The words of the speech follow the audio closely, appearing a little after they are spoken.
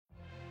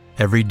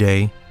Every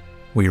day,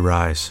 we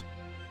rise,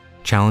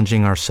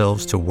 challenging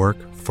ourselves to work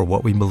for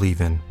what we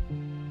believe in.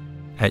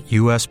 At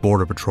U.S.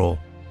 Border Patrol,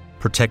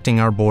 protecting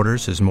our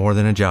borders is more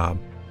than a job.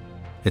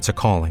 It's a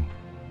calling.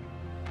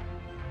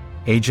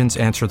 Agents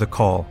answer the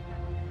call,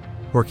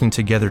 working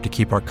together to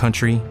keep our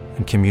country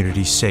and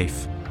communities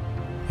safe.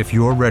 If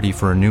you're ready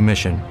for a new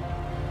mission,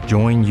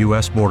 join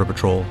U.S. Border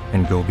Patrol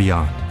and go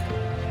beyond.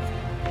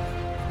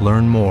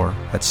 Learn more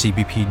at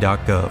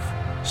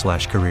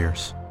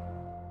cbp.gov/careers.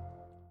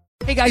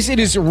 Hey guys, it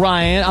is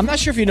Ryan. I'm not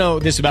sure if you know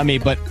this about me,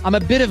 but I'm a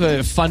bit of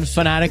a fun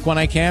fanatic when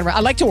I can. I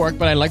like to work,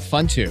 but I like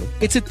fun too.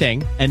 It's a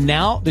thing. And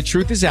now the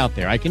truth is out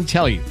there. I can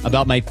tell you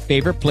about my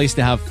favorite place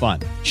to have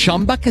fun.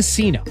 Chumba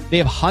Casino. They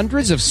have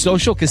hundreds of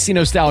social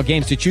casino style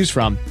games to choose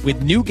from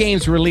with new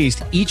games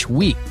released each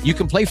week. You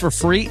can play for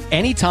free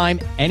anytime,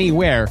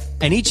 anywhere.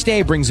 And each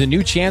day brings a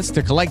new chance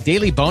to collect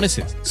daily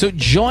bonuses. So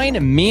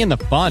join me in the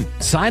fun.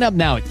 Sign up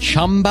now at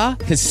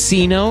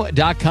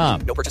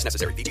ChumbaCasino.com. No purchase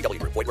necessary. VGW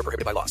Group. Void where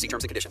prohibited by law. See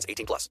terms and conditions.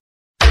 18+.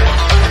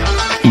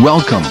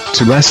 Welcome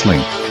to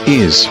Wrestling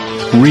is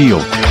Real.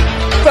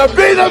 To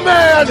be the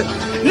man,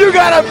 you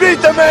gotta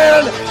beat the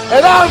man.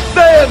 And I'm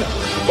saying,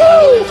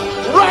 woo,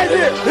 right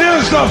here.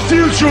 Here's the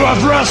future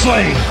of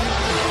wrestling.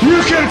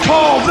 You can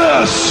call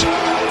this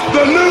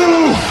the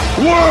new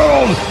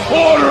world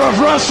order of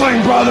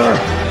wrestling, brother.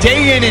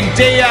 Day in and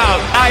day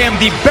out, I am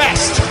the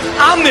best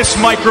on this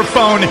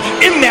microphone,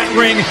 in that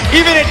ring,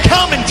 even at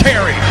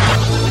commentary.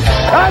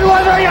 And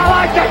whether you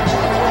like it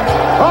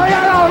or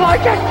you don't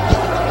like it,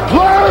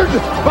 learn,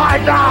 by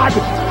God,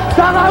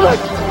 to love it,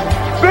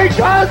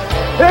 because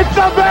it's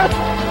the best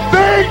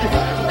thing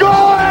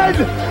going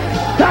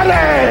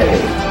today.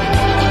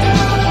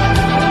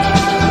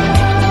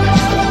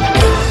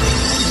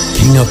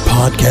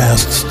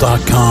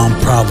 KingofPodcasts.com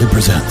proudly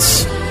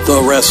presents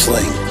the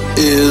Wrestling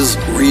is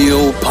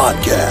Real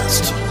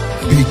podcast,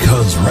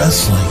 because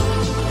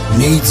wrestling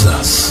needs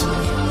us.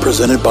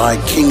 Presented by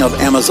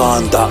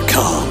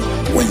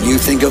KingofAmazon.com. When you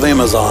think of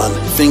Amazon,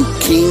 think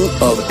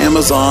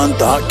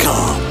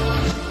KingofAmazon.com.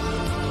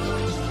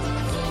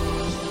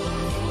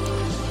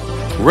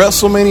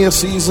 WrestleMania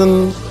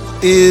season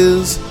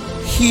is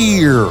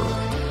here.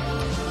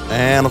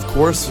 And of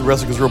course, the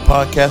Wrestling is Real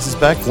podcast is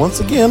back once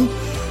again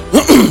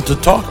to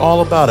talk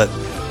all about it.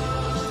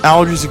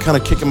 Allergies are kind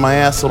of kicking my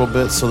ass a little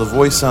bit, so the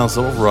voice sounds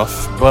a little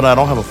rough, but I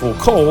don't have a full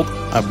cold.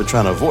 I've been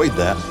trying to avoid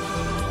that.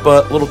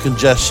 But a little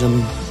congestion,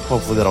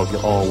 hopefully that'll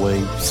get all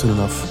away soon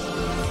enough.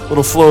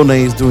 Little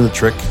Flonase doing the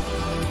trick.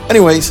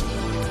 Anyways,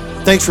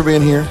 thanks for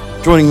being here,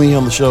 joining me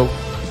on the show.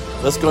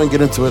 Let's go and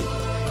get into it.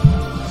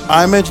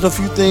 I mentioned a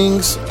few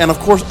things, and of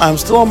course, I'm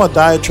still on my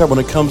diatribe when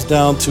it comes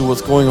down to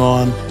what's going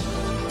on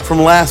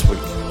from last week.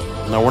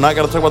 Now, we're not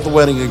going to talk about the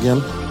wedding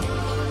again.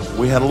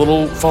 We had a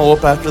little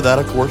follow-up after that,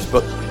 of course,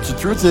 but the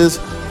truth is,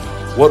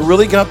 what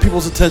really got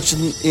people's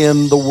attention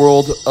in the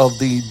world of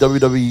the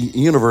WWE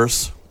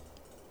Universe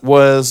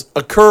was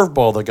a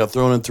curveball that got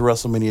thrown into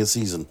WrestleMania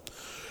season.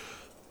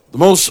 The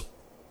most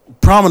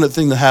prominent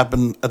thing that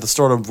happened at the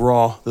start of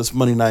Raw this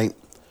Monday night,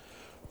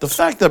 the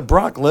fact that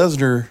Brock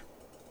Lesnar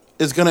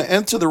is going to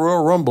enter the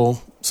Royal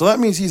Rumble, so that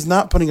means he's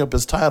not putting up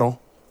his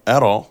title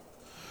at all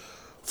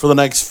for the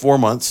next 4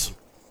 months.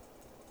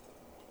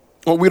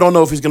 Well, we don't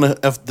know if he's going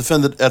to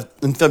defend it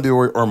in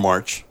February or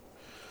March.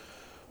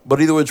 But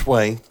either which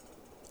way,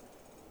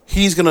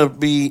 he's going to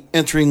be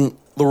entering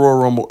the Royal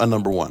Rumble at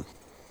number 1.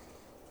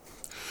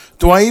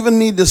 Do I even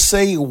need to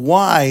say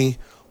why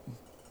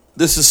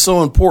this is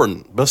so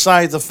important,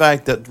 besides the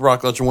fact that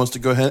Brock Lesnar wants to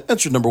go ahead and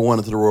enter number 1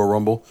 into the Royal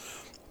Rumble?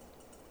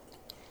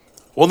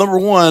 Well, number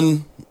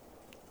 1,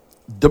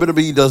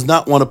 WWE does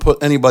not want to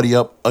put anybody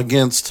up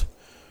against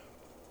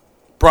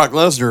Brock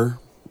Lesnar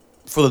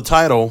for the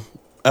title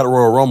at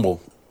Royal Rumble.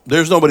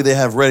 There's nobody they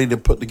have ready to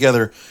put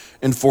together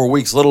in 4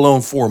 weeks, let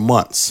alone 4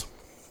 months.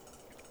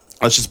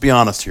 Let's just be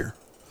honest here.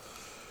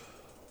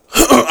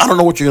 I don't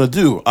know what you're going to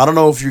do. I don't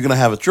know if you're going to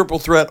have a triple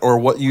threat or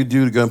what you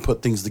do to go and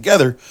put things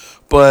together,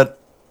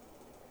 but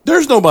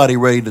there's nobody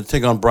ready to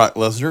take on Brock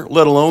Lesnar,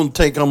 let alone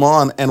take him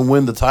on and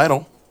win the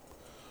title.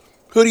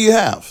 Who do you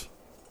have?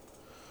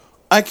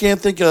 I can't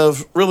think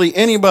of really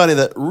anybody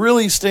that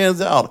really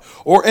stands out,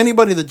 or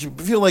anybody that you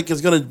feel like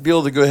is going to be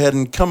able to go ahead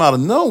and come out of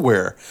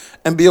nowhere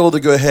and be able to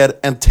go ahead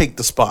and take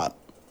the spot.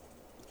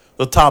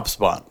 The top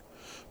spot.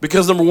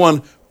 Because number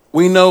 1,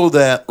 we know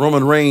that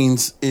Roman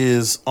Reigns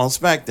is on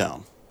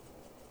SmackDown.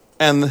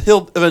 And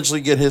he'll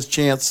eventually get his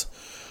chance,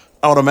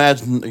 I would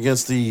imagine,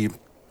 against the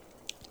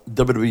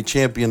WWE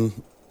champion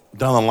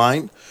down the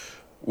line.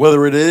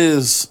 Whether it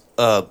is,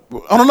 I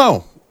don't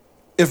know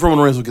if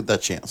Roman Reigns will get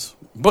that chance.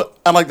 But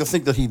I'd like to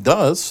think that he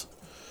does.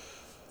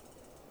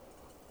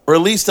 Or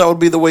at least that would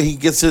be the way he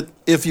gets it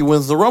if he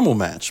wins the Rumble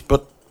match.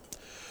 But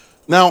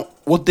now,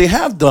 what they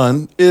have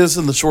done is,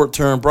 in the short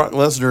term, Brock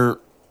Lesnar,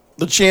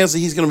 the chance that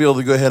he's going to be able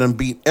to go ahead and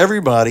beat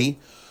everybody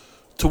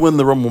to win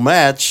the Rumble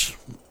match,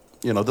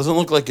 doesn't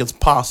look like it's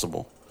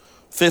possible.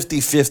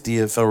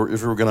 50-50 if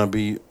we were going to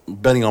be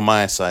betting on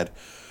my side.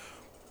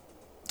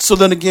 So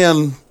then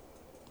again,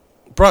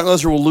 Brock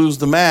Lesnar will lose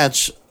the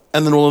match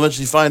And then we'll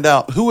eventually find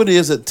out who it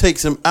is that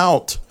takes him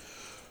out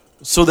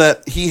so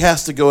that he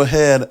has to go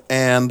ahead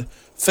and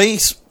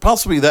face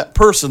possibly that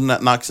person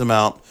that knocks him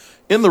out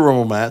in the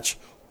Rumble match,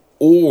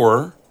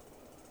 or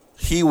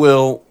he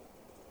will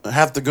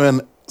have to go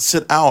and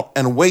sit out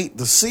and wait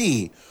to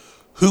see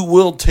who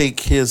will take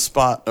his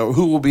spot or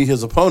who will be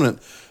his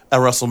opponent at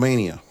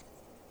WrestleMania.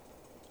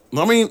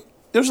 I mean,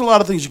 there's a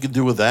lot of things you could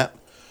do with that.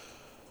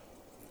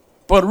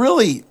 But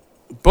really,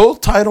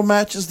 both title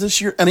matches this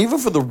year, and even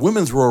for the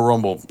Women's Royal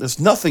Rumble, there's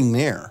nothing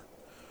there.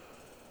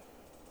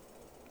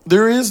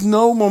 There is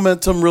no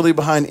momentum really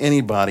behind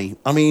anybody.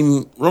 I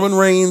mean, Roman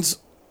Reigns,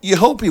 you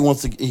hope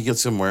he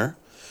gets somewhere.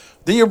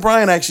 Daniel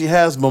Bryan actually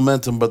has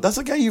momentum, but that's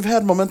a guy you've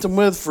had momentum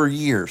with for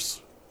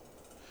years.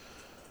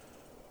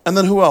 And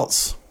then who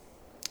else?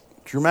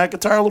 Drew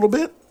McIntyre a little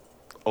bit.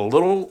 A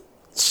little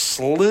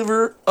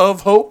sliver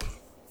of hope,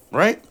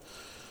 right?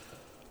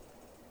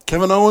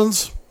 Kevin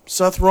Owens,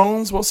 Seth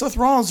Rollins. Well, Seth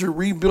Rollins are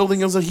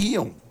rebuilding as a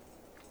heel.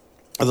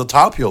 As a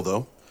top heel,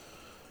 though.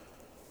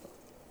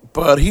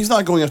 But he's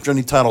not going after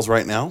any titles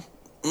right now.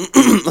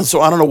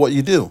 So I don't know what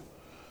you do.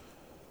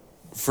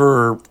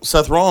 For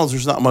Seth Rollins,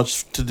 there's not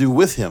much to do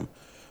with him.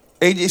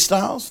 AJ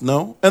Styles?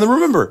 No. And then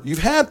remember, you've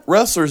had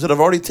wrestlers that have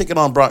already taken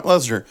on Brock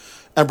Lesnar,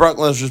 and Brock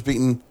Lesnar's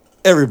beaten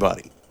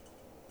everybody.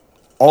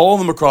 All of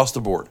them across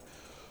the board.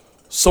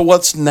 So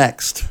what's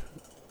next?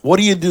 What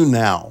do you do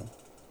now?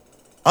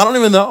 I don't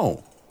even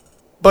know.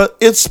 But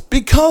it's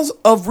because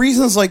of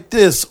reasons like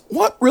this.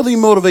 What really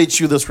motivates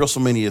you this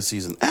WrestleMania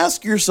season?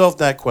 Ask yourself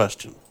that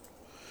question.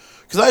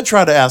 Because I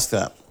try to ask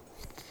that.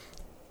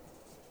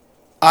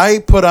 I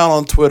put out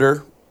on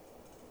Twitter,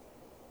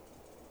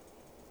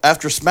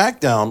 after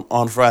SmackDown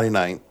on Friday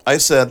night, I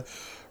said,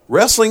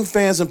 wrestling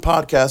fans and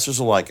podcasters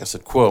alike, I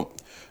said,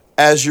 quote,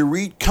 as you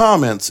read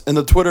comments in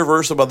the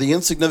Twitterverse about the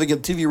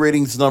insignificant TV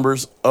ratings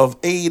numbers of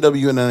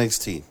AEW and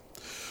NXT,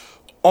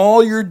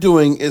 all you're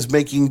doing is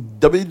making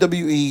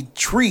WWE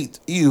treat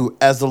you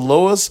as the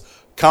lowest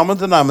common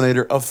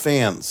denominator of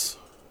fans.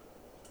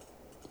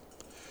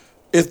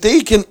 If they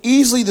can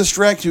easily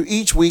distract you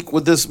each week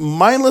with this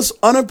mindless,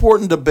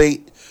 unimportant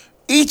debate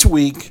each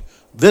week,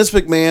 Vince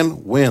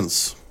McMahon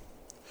wins.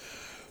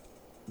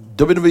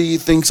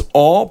 WWE thinks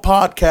all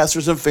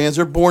podcasters and fans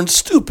are born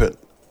stupid.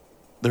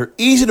 They're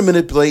easy to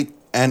manipulate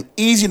and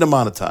easy to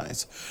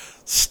monetize.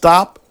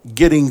 Stop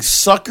getting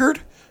suckered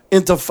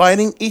into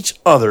fighting each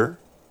other,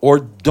 or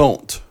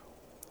don't.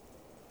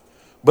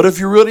 But if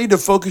you're ready to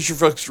focus your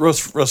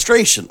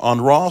frustration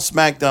on Raw,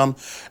 SmackDown,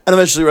 and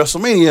eventually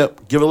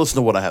WrestleMania, give a listen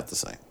to what I have to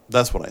say.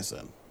 That's what I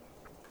said.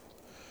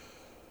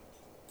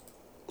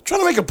 I'm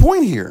trying to make a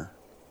point here.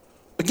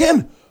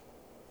 Again,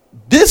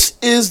 this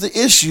is the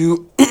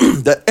issue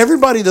that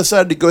everybody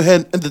decided to go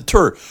ahead and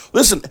deter.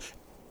 Listen,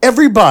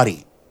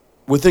 everybody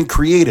within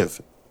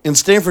creative, in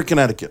Stamford,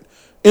 Connecticut,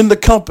 in the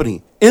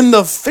company, in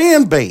the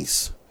fan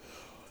base,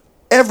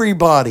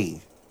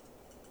 everybody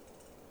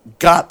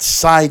got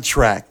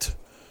sidetracked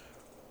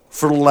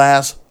for the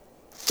last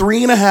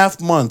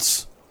 3.5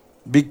 months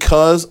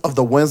because of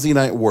the Wednesday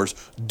Night Wars.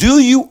 Do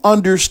you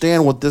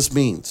understand what this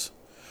means?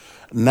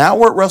 Now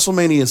we're at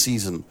WrestleMania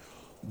season.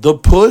 The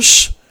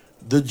push,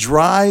 the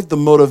drive, the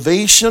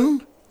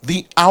motivation,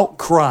 the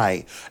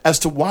outcry as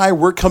to why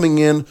we're coming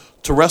in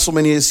to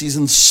WrestleMania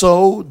season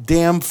so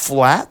damn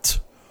flat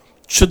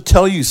should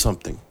tell you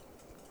something.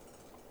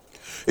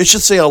 It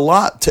should say a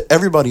lot to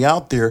everybody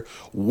out there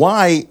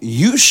why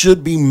you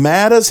should be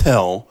mad as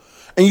hell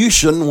and you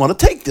shouldn't want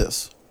to take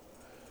this.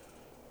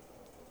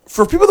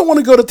 For people that want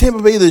to go to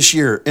Tampa Bay this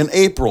year in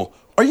April,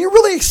 are you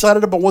really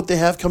excited about what they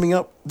have coming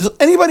up? Does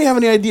anybody have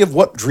any idea of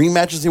what dream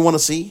matches they want to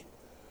see?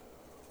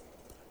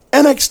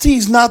 NXT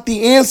is not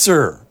the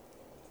answer.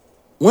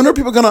 When are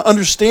people going to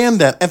understand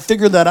that and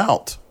figure that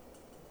out?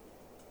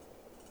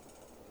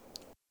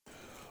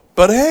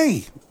 But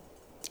hey,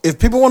 if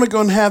people want to go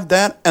and have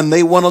that and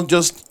they want to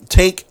just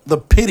take the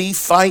pity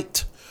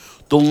fight,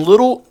 the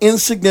little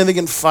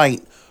insignificant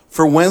fight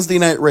for Wednesday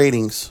night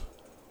ratings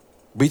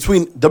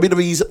between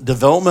WWE's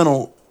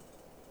developmental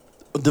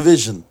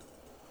division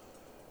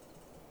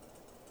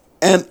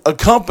and a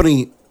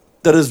company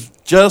that is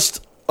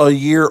just a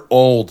year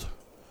old,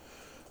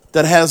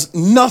 that has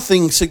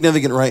nothing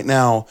significant right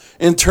now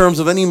in terms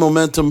of any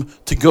momentum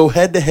to go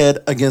head-to-head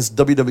against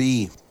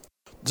WWE.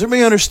 Does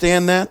everybody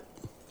understand that?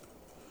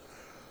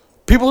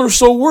 People are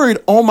so worried,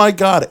 oh my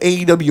God,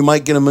 AEW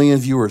might get 1 million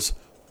viewers.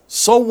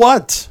 So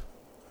what?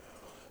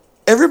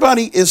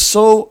 Everybody is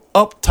so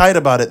uptight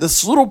about it.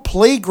 This little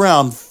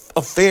playground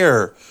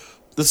affair,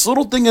 this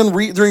little thing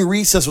during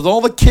recess with all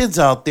the kids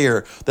out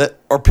there that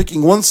are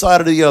picking one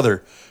side or the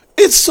other.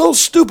 It's so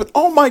stupid.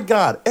 Oh my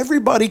God.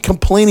 Everybody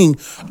complaining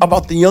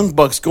about the Young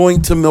Bucks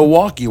going to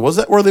Milwaukee. Was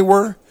that where they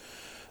were?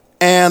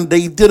 And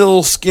they did a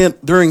little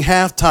skit during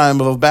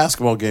halftime of a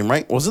basketball game,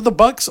 right? Was it the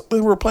Bucks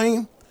they were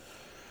playing?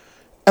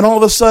 And all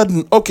of a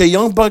sudden, okay,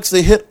 Young Bucks,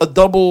 they hit a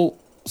double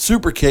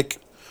super kick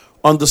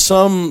onto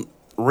some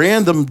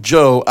random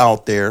Joe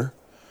out there.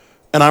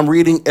 And I'm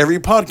reading every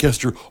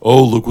podcaster,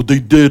 oh, look what they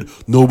did.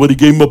 Nobody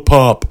gave him a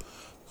pop.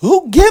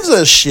 Who gives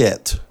a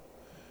shit?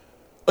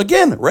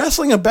 Again,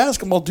 wrestling and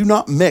basketball do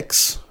not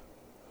mix.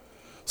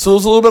 So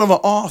there's a little bit of an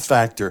awe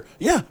factor.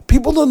 Yeah,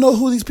 people don't know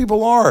who these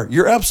people are.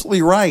 You're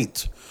absolutely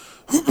right.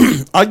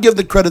 I'd give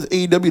the credit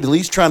to AEW to at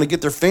least trying to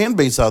get their fan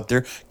base out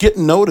there,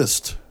 getting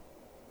noticed.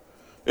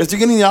 If they're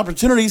getting the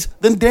opportunities,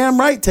 then damn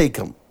right take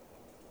them.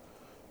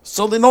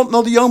 So they don't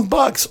know the Young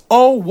Bucks.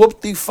 Oh,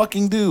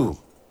 whoop-de-fucking-do.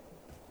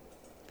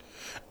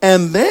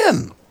 And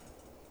then,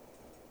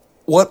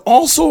 what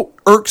also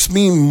irks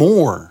me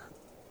more,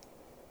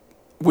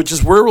 which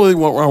is where really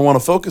what I want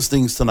to focus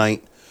things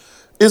tonight,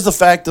 is the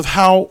fact of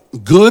how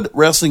good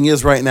wrestling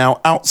is right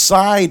now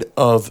outside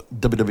of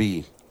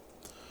WWE.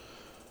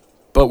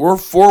 But we're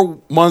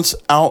 4 months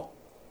out.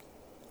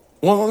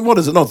 Well, what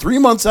is it? No, 3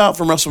 months out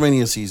from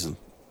WrestleMania season.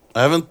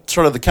 I haven't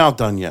started the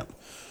countdown yet.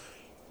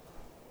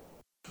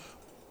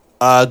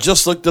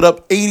 Just looked it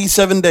up.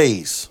 87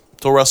 days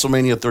till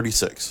WrestleMania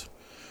 36.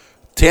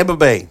 Tampa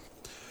Bay.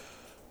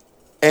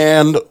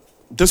 And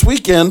this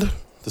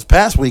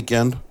past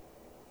weekend,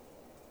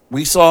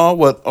 we saw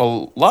what a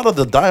lot of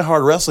the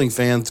diehard wrestling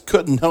fans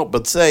couldn't help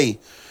but say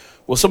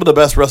was some of the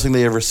best wrestling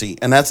they ever see.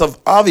 And that's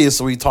obvious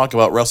when we talk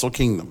about Wrestle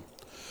Kingdom.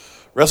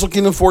 Wrestle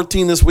Kingdom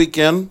 14 this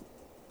weekend.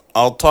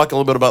 I'll talk a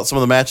little bit about some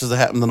of the matches that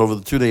happened over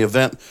the 2-day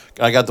event.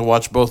 I got to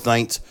watch both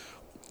nights.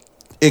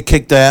 It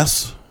kicked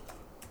ass.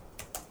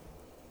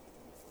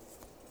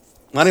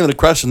 Not even a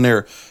question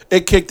there.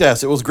 It kicked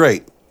ass. It was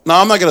great. Now,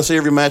 I'm not going to say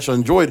every match I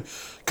enjoyed,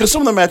 because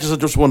some of the matches I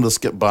just wanted to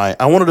skip by.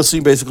 I wanted to see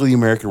basically the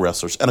American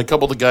wrestlers and a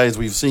couple of the guys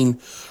we've seen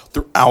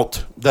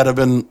throughout that have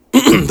been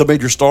the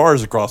major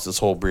stars across this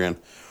whole brand.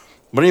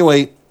 But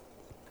anyway,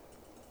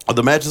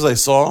 the matches I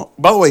saw,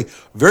 by the way,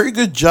 very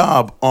good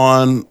job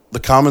on the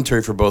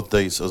commentary for both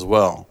days as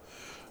well.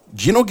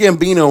 Gino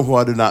Gambino, who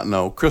I do not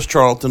know, Chris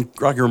Charlton,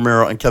 Rocky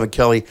Romero, and Kevin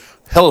Kelly,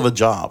 hell of a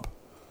job.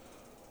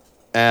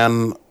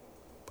 And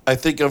I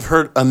think I've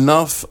heard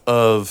enough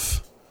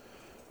of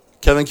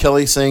Kevin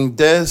Kelly saying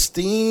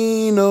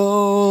Destino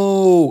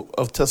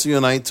of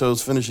Tetsuya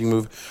Naito's finishing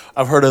move.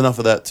 I've heard enough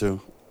of that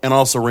too. And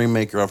also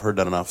Rainmaker, I've heard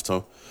that enough.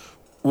 So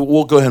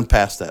we'll go ahead and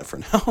pass that for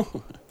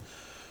now.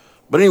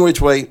 But any which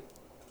way,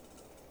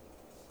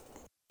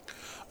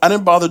 I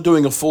didn't bother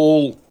doing a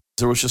full.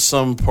 There was just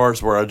some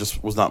parts where I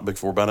just was not big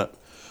for about it.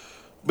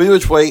 But any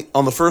which way,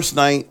 on the first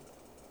night,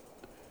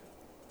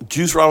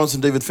 Juice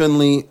Robinson, David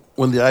Finlay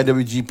win the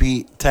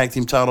IWGP Tag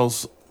Team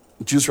titles.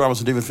 Juice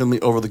Robinson, David Finlay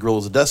over the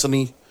Guerrillas of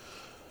Destiny,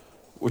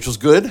 which was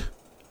good.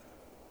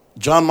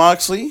 Jon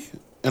Moxley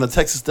in a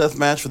Texas Death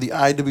Match for the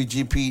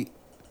IWGP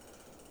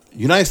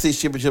United States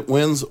Championship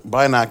wins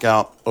by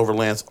knockout over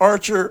Lance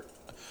Archer.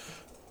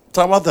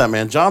 Talk about that,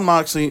 man. Jon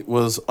Moxley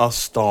was a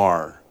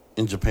star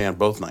in Japan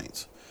both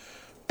nights.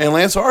 And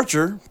Lance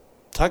Archer,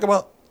 talk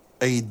about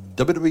a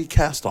WWE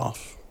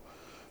cast-off.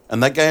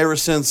 And that guy ever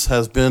since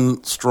has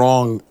been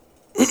strong,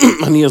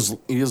 and he has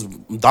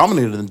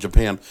dominated in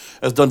Japan,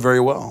 has done very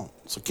well.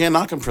 So can't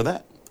knock him for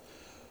that.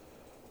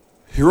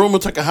 Hiromu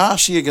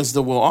Takahashi against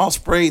the Will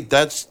Ospreay,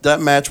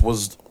 that match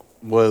was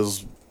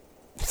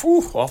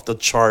off the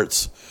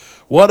charts.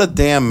 What a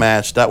damn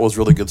match. That was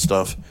really good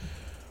stuff.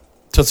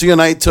 Tetsuya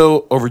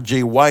Naito over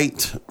Jay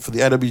White for the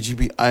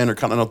IWGP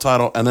Intercontinental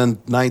title, and then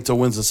Naito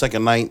wins the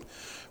second night,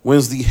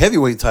 wins the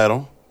heavyweight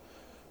title.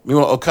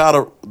 Meanwhile,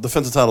 Okada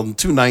defends the title in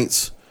 2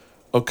 nights.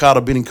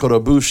 Okada beating Kota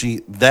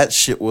Ibushi. That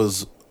shit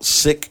was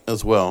sick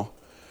as well.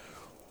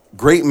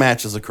 Great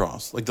matches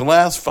across. Like the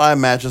last 5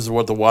 matches are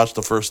what to watch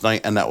the first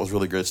night, and that was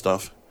really great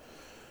stuff.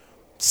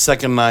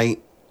 Second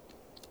night,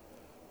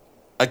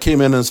 I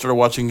came in and started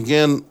watching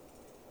again.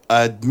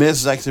 I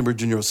missed Zack Sabre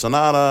Jr. with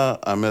Sonata.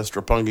 I missed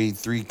Roppongi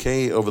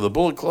 3K over the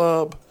Bullet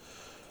Club.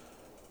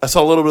 I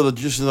saw a little bit of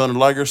the Jushin Thunder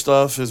Liger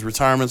stuff, his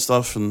retirement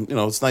stuff, and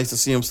it's nice to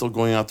see him still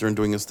going out there and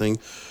doing his thing.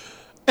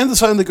 And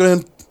deciding to go ahead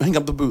and hang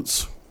up the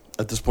boots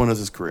at this point of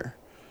his career.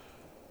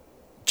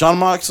 Jon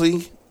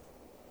Moxley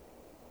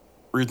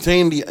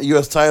retained the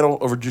U.S. title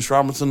over Juice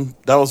Robinson.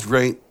 That was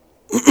great.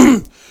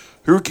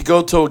 Hiroki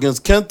Goto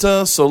against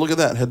Kenta. So look at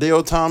that.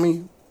 Hideo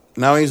Itami.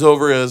 Now he's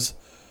over as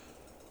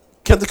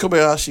Kenta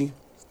Kobayashi.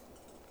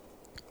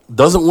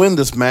 Doesn't win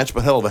this match,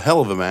 but hell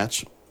of a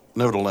match,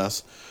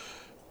 nevertheless.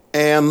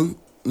 And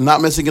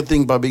not missing a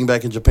thing by being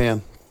back in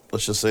Japan.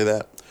 Let's just say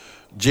that.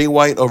 Jay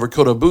White over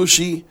Kota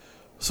Ibushi.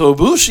 So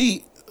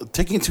Ibushi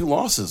taking 2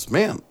 losses.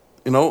 Man,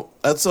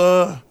 that's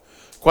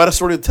quite a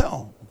story to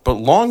tell. But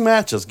long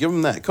matches, give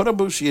him that. Kota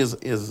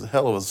Ibushi is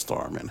hell of a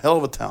star, man. Hell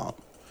of a talent.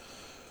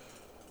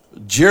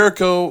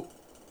 Jericho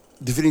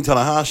defeating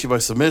Tanahashi by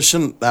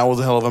submission. That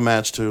was a hell of a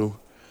match, too.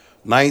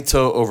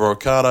 Naito over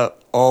Okada.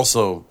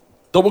 Also,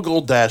 double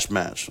gold dash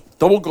match.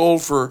 Double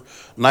gold for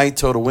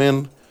Naito to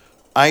win.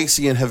 IC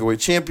and heavyweight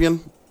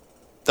champion.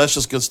 That's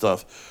just good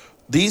stuff.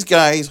 These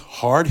guys,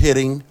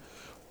 hard-hitting.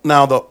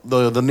 Now,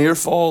 the near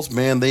falls,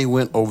 man, they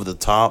went over the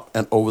top.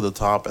 And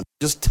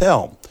just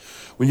tell.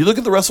 When you look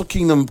at the Wrestle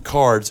Kingdom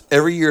cards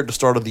every year at the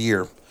start of the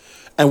year,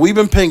 and we've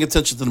been paying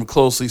attention to them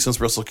closely since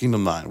Wrestle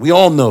Kingdom 9. We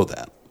all know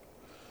that.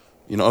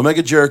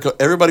 Omega Jericho,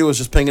 everybody was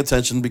just paying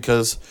attention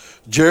because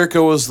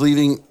Jericho was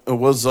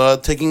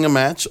taking a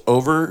match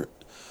over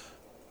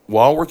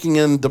while working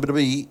in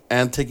WWE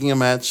and taking a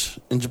match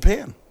in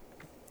Japan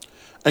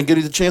and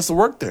getting the chance to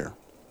work there.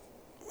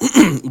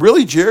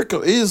 Really,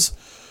 Jericho is,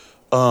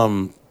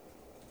 you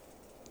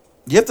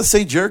have to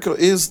say Jericho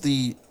is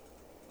the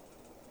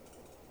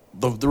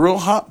real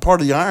hot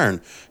part of the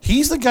iron.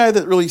 He's the guy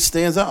that really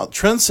stands out,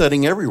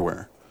 trend-setting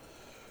everywhere.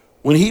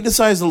 When he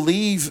decides to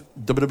leave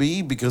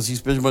WWE because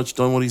he's pretty much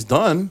done what he's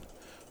done,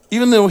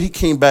 even though he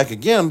came back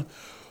again,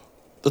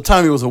 the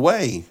time he was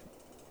away,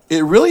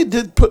 it really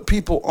did put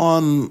people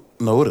on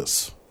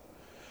notice.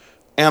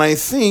 And I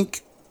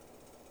think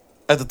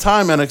at the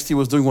time NXT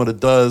was doing what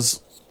it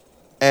does,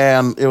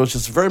 and it was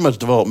just very much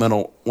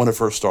developmental when it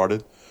first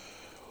started.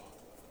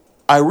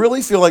 I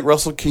really feel like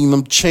Wrestle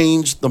Kingdom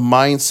changed the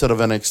mindset of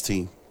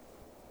NXT.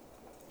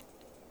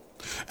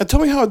 And tell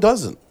me how it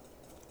doesn't.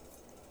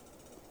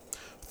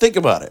 Think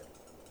about it.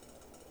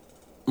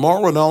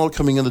 Mauro Ranallo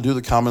coming in to do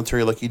the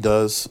commentary like he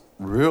does,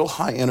 real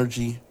high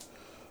energy,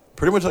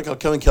 pretty much like how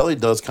Kevin Kelly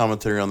does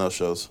commentary on those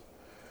shows.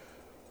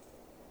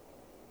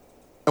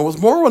 And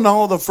was Mauro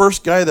Ranallo the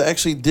first guy that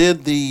actually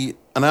did the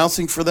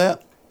announcing for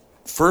that?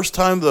 First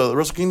time the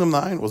Wrestle Kingdom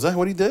 9? Was that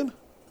what he did?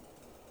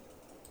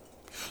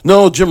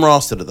 No, Jim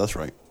Ross did it. That's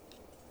right.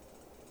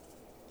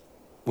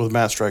 With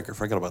Matt Striker.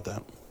 Forgot about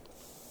that.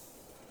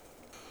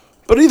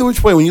 But either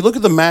which way, when you look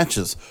at the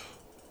matches,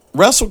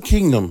 Wrestle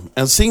Kingdom,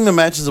 and seeing the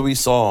matches that we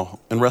saw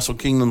in Wrestle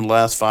Kingdom the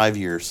last 5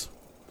 years,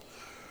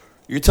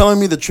 you're telling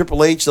me that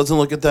Triple H doesn't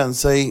look at that and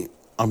say,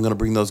 I'm going to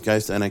bring those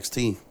guys to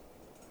NXT.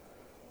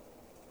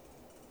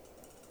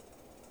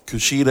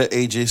 Kushida,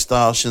 AJ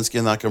Styles,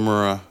 Shinsuke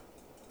Nakamura.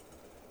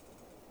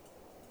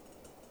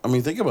 I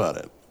mean, think about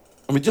it.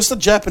 I mean, just the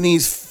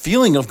Japanese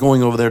feeling of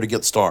going over there to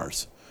get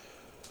stars.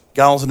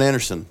 Gallows and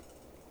Anderson.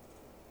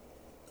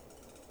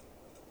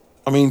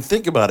 I mean,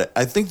 think about it.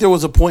 I think there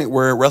was a point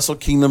where Wrestle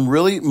Kingdom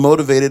really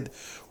motivated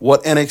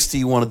what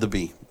NXT wanted to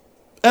be.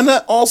 And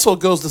that also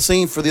goes the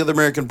same for the other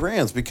American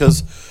brands,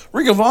 because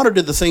Ring of Honor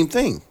did the same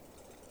thing.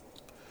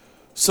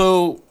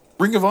 So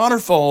Ring of Honor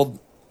followed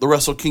the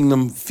Wrestle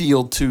Kingdom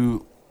field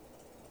to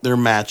their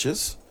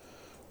matches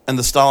and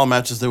the style of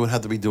matches they would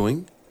have to be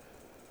doing.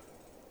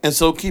 And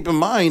so keep in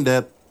mind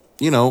that,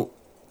 you know,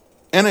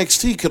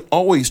 NXT could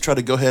always try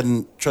to go ahead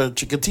and try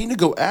to continue to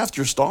go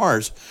after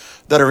stars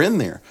that are in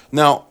there.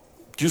 Now,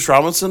 Juice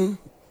Robinson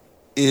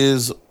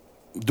is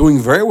doing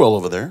very well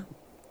over there.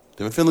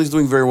 David Finlay's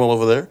doing very well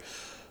over there.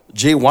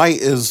 Jay White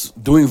is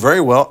doing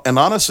very well. And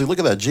honestly, look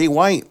at that. Jay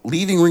White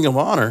leaving Ring of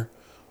Honor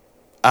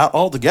out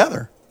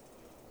altogether.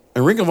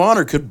 And Ring of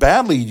Honor could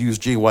badly use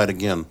Jay White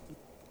again.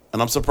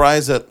 And I'm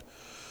surprised that,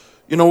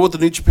 you know, with the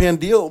New Japan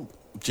deal,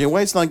 Jay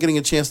White's not getting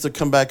a chance to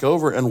come back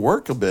over and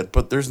work a bit.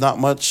 But there's not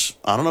much.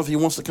 I don't know if he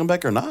wants to come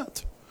back or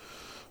not.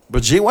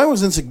 But Jay White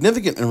was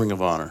insignificant in Ring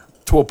of Honor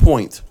to a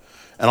point.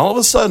 And all of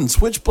a sudden,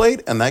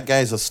 Switchblade, and that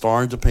guy's a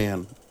star in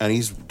Japan. And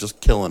he's just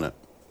killing it.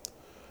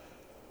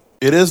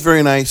 It is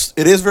very nice.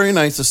 It is very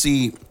nice to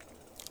see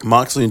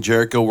Moxley and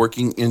Jericho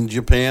working in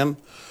Japan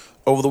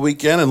over the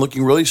weekend and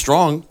looking really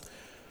strong.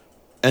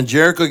 And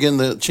Jericho getting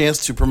the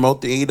chance to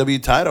promote the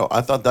AEW title.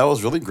 I thought that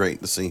was really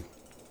great to see.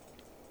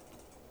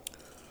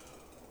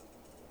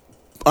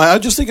 I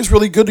just think it's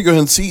really good to go ahead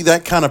and see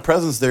that kind of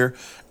presence there.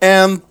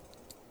 And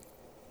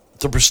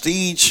the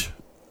prestige,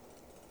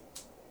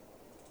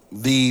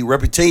 the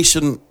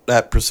reputation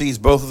that precedes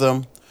both of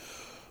them.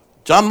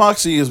 Jon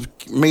Moxley has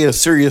made a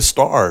serious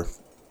star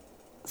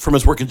from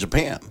his work in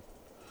Japan.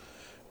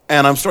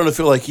 And I'm starting to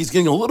feel like he's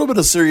getting a little bit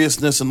of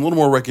seriousness and a little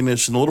more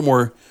recognition, a little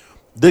more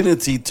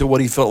dignity to what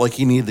he felt like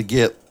he needed to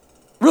get.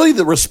 Really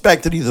the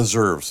respect that he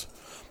deserves.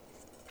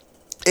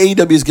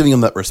 AEW is giving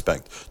him that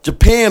respect.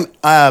 Japan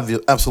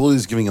absolutely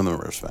is giving him that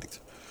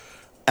respect.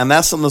 And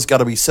that's something that's got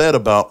to be said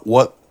about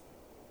what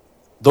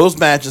those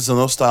matches and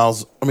those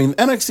styles. I mean,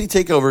 NXT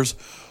takeovers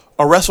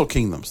are Wrestle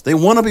Kingdoms. They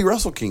want to be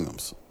Wrestle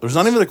Kingdoms. There's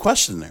not even a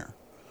question there.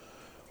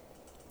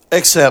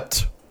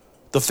 Except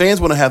the fans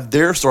want to have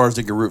their stars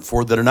they can root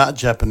for that are not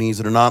Japanese,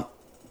 that are not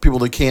people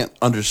they can't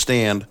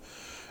understand.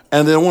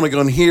 And they don't want to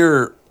go and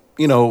hear,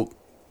 you know,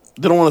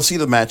 they don't want to see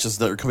the matches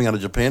that are coming out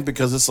of Japan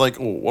because it's like,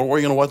 oh, what are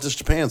you going to watch this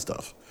Japan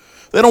stuff?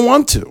 They don't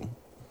want to.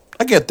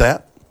 I get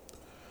that.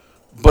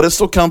 But it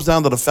still comes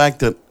down to the fact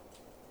that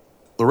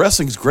the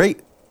wrestling's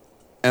great.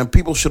 And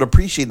people should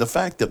appreciate the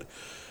fact that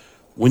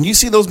when you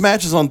see those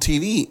matches on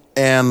TV,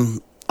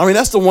 and I mean,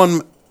 that's the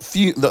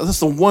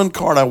one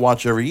card I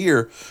watch every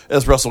year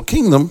as Wrestle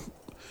Kingdom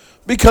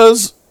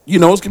because, you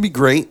know, it's going to be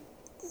great.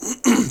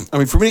 I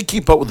mean, for me to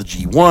keep up with the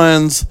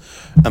G1s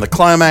and the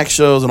Climax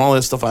shows and all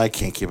this stuff, I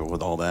can't keep up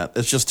with all that.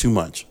 It's just too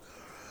much.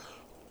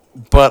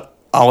 But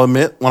I'll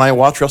admit, when I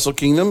watch Wrestle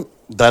Kingdom,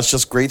 that's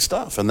just great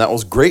stuff. And that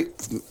was great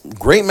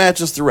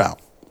matches throughout.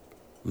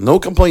 No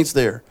complaints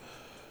there.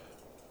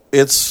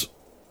 It's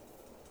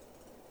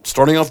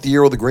starting off the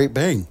year with a great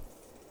bang.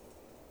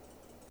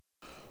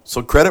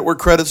 So credit where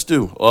credit's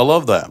due. I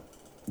love that.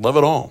 Love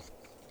it all.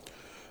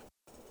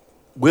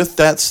 With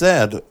that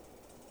said,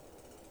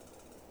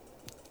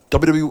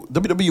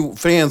 WWE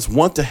fans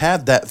want to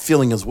have that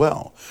feeling as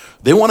well.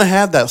 They want to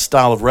have that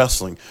style of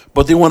wrestling,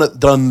 but they want it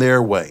done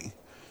their way.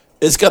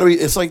 It's got to be.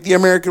 It's like the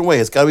American way.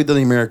 It's got to be done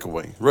the American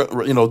way.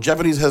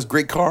 Japanese has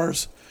great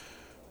cars,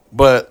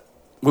 but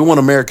we want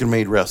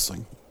American-made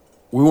wrestling.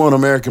 We want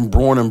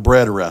American-born and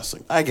bred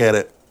wrestling. I get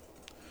it.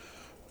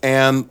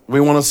 And we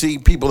want to see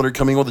people that are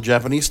coming with the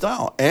Japanese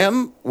style.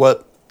 And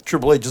what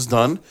Triple H has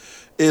done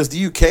is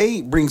the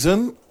UK brings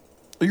in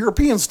the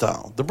European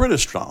style, the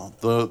British style,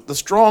 the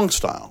strong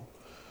style,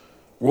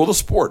 world of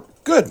sport.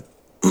 Good.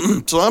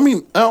 So,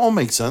 that all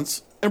makes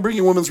sense. And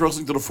bringing women's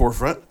wrestling to the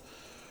forefront.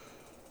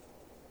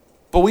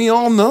 But we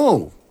all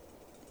know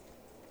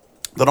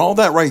that all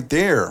that right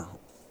there,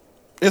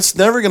 it's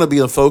never going to be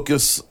the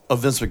focus of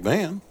Vince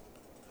McMahon.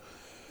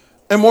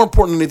 And more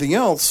important than anything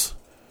else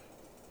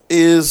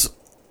is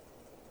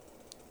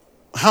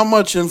how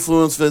much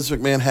influence Vince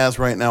McMahon has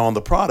right now on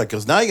the product.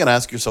 Because now you got to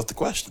ask yourself the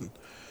question.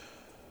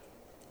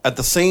 At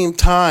the same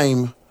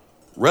time,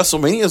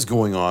 WrestleMania is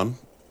going on.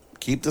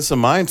 Keep this in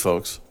mind,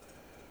 folks.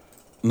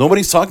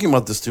 Nobody's talking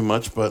about this too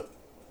much, but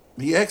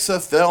the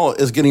XFL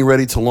is getting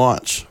ready to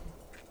launch.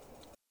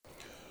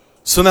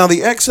 So now the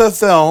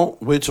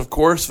XFL, which of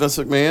course Vince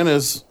McMahon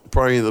is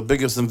probably the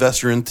biggest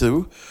investor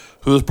into,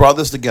 who has brought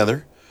this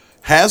together,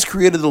 has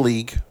created the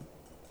league.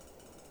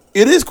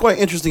 It is quite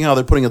interesting how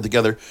they're putting it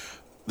together.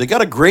 They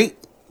got a great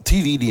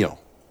TV deal.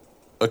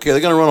 Okay,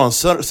 they're going to run on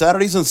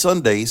Saturdays and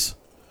Sundays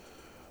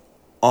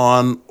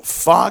on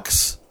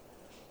Fox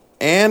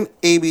and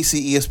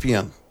ABC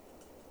ESPN.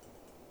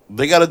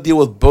 They got to deal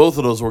with both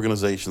of those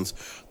organizations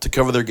to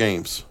cover their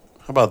games.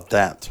 How about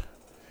that?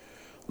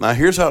 Now,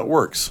 here's how it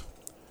works.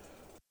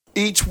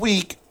 Each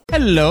week...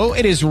 Hello,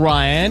 it is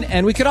Ryan,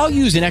 and we could all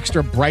use an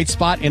extra bright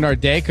spot in our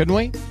day, couldn't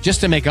we? Just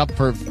to make up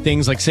for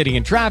things like sitting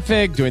in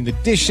traffic, doing the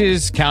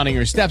dishes, counting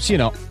your steps,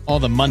 all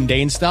the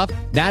mundane stuff.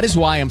 That is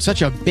why I'm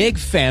such a big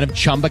fan of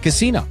Chumba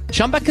Casino.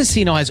 Chumba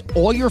Casino has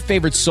all your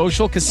favorite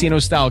social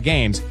casino-style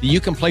games that you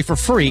can play for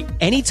free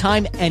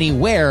anytime,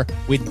 anywhere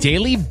with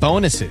daily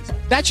bonuses.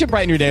 That should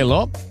brighten your day a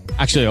little.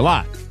 Actually, a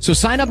lot. So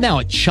sign up now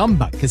at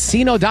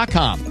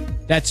ChumbaCasino.com.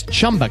 That's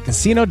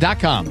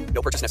ChumbaCasino.com.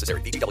 No purchase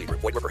necessary. VGW Group.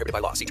 Void where prohibited by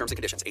law. See terms and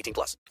conditions.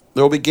 18+.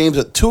 There will be games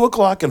at 2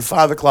 o'clock and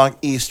 5 o'clock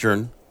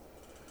Eastern.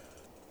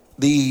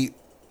 The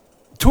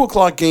 2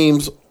 o'clock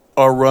games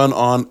are run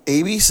on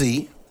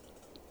ABC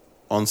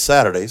on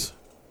Saturdays.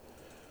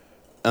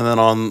 And then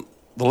on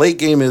the late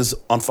game is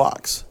on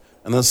Fox.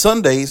 And then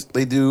Sundays,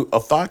 they do a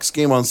Fox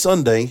game on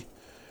Sunday.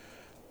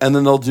 And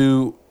then they'll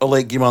do a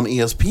late game on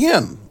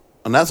ESPN.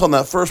 And that's on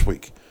that first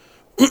week.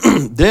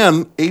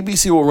 Then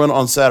ABC will run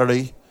on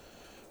Saturday.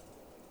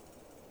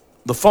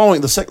 The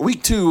second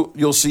week 2,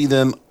 you'll see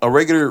then a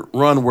regular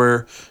run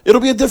where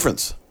it'll be a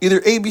difference. Either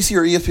ABC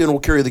or ESPN will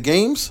carry the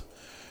games,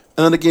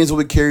 and then the games will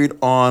be carried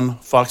on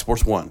Fox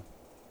Sports 1.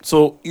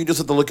 So you just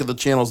have to look at the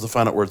channels to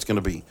find out where it's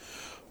going to be.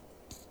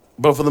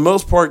 But for the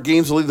most part,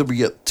 games will either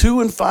be at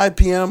 2 and 5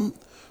 p.m.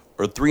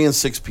 or 3 and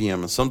 6 p.m.,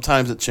 and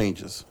sometimes it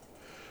changes.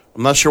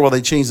 I'm not sure why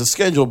they changed the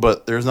schedule,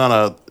 but it's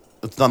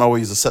not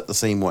always set the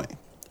same way.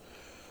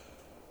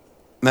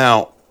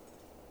 Now,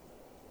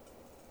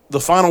 the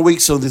final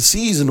weeks of the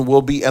season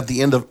will be at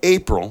the end of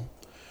April.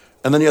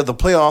 And then you have the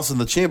playoffs and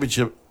the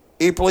championship.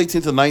 April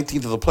 18th and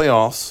 19th of the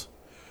playoffs.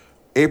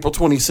 April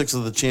 26th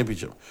of the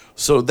championship.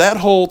 So that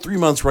whole 3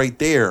 months right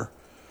there,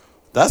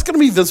 that's going to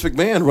be Vince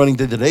McMahon running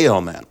day-to-day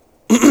on that.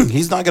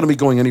 He's not going to be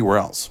going anywhere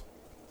else.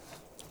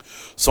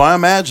 So I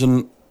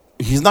imagine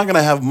he's not going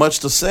to have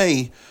much to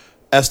say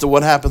as to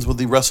what happens with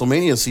the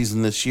WrestleMania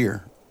season this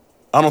year.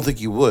 I don't think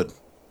he would.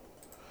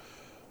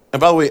 And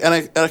by the way,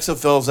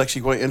 XFL is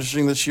actually quite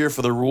interesting this year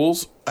for the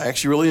rules. I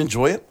actually really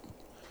enjoy it.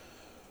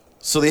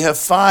 So they have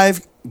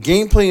 5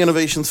 gameplay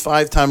innovations,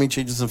 5 timing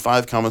changes, and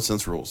 5 common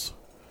sense rules.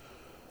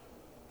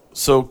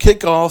 So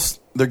kickoffs,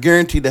 they're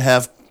guaranteed to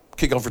have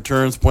kickoff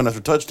returns, point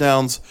after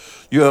touchdowns.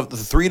 You have the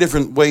 3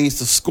 different ways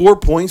to score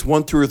points,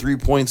 1, 2, or 3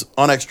 points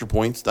on extra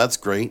points. That's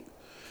great.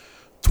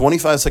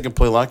 25-second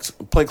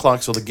play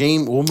clock, so the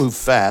game will move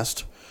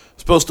fast.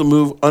 It's supposed to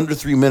move under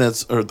 3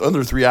 minutes or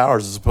under 3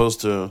 hours as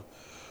opposed to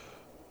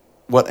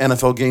what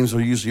NFL games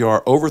usually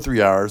are over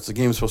 3 hours. The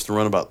game is supposed to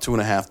run about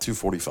 2.5,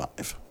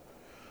 2:45.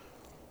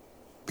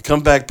 The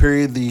comeback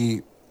period,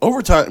 the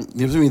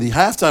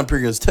halftime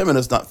period is 10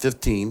 minutes, not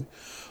 15.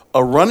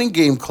 A running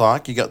game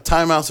clock. You got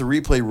timeouts and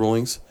replay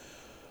rulings.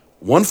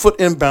 1 foot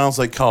inbounds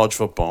like college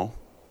football.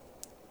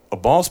 A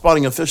ball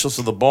spotting official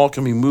so the ball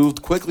can be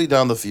moved quickly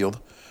down the field.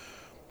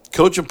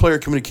 Coach and player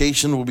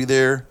communication will be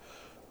there.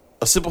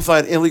 A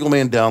simplified illegal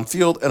man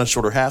downfield and a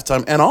shorter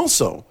halftime. And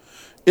also,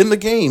 in the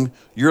game,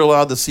 you're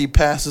allowed to see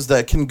passes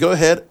that can go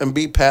ahead and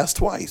be passed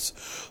twice.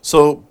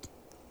 So,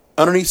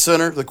 underneath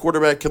center, the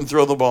quarterback can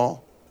throw the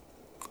ball.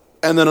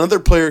 And then another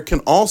player can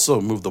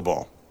also move the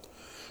ball.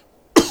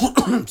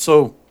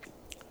 So,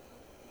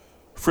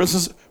 for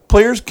instance,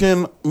 players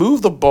can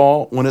move the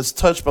ball when it's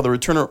touched by the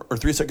returner or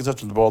 3 seconds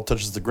after the ball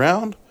touches the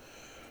ground.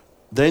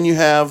 Then you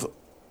have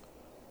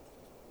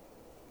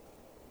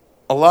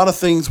a lot of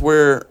things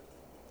where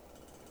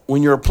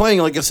when you're playing,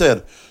 like I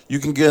said, you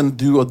can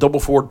do a double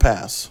forward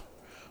pass.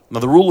 Now,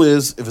 the rule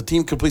is if a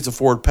team completes a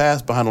forward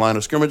pass behind the line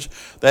of scrimmage,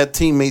 that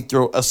team may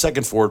throw a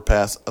second forward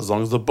pass as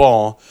long as the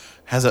ball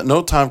has at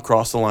no time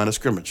crossed the line of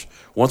scrimmage.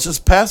 Once it's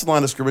past the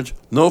line of scrimmage,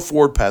 no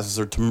forward passes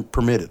are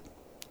permitted.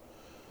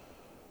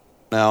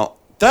 Now,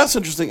 that's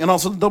interesting. And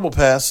also the double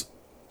pass,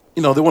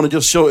 they want to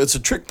just show it's a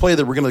trick play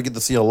that we're going to get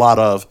to see a lot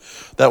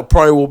of. That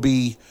probably will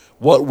be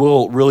what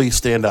will really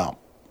stand out.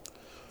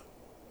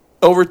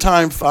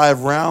 Overtime,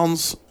 5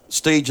 rounds,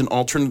 stage and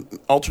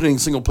alternating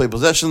single play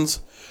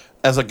possessions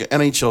as like an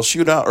NHL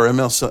shootout or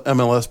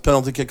MLS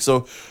penalty kick.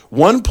 So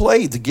one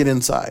play to get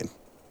inside.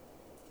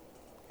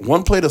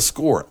 One play to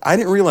score. I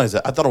didn't realize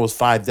that. I thought it was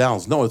 5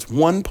 downs. No, it's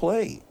one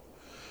play.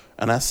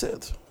 And that's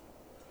it.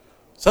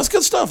 So that's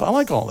good stuff. I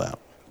like all that.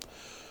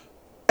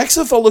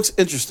 XFL looks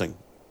interesting.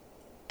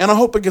 And I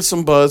hope it gets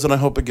some buzz and I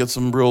hope it gets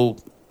some real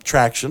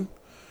traction.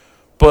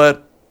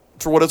 But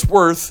for what it's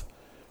worth,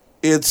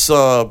 it's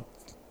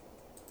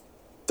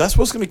that's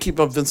what's going to keep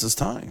up Vince's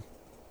time.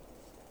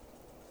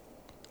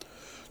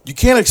 You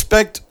can't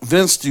expect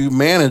Vince to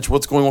manage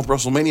what's going on with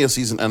WrestleMania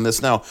season and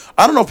this now.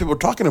 I don't know if people are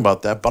talking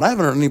about that, but I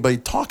haven't heard anybody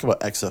talk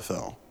about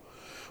XFL.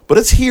 But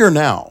it's here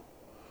now.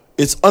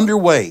 It's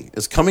underway.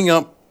 It's coming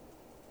up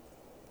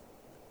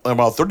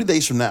about 30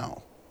 days from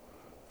now.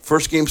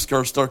 First games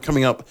start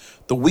coming up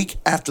the week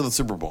after the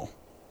Super Bowl.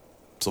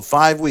 So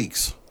 5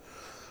 weeks.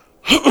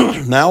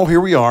 Now here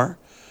we are,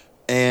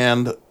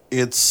 and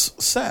it's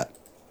set.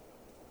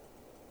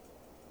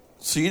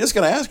 So you just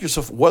got to ask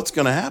yourself, what's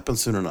going to happen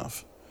soon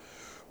enough?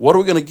 What are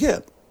we going to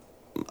get?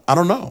 I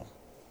don't know.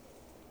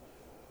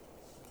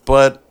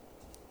 But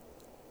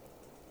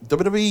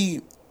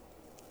WWE,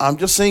 I'm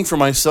just saying for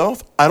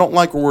myself, I don't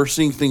like where we're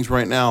seeing things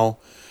right now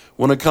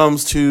when it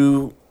comes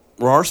to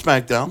Raw or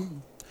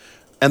SmackDown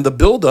and the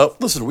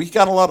build-up. Listen, we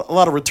got a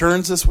lot of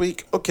returns this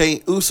week. Okay,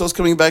 Usos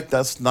coming back,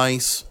 that's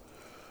nice.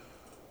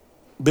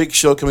 Big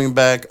Show coming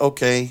back,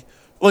 okay.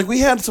 Like, we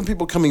had some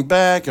people coming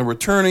back and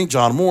returning.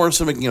 John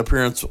Morrison making an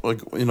appearance,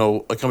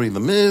 accompanying The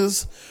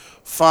Miz.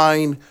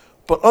 Fine.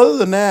 But other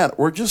than that,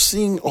 we're just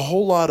seeing a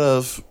whole lot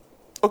of,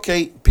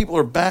 okay, people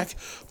are back,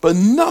 but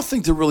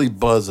nothing to really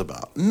buzz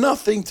about.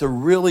 Nothing to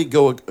really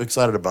go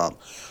excited about.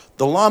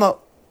 The Lana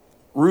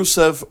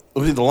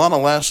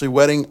Lashley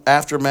wedding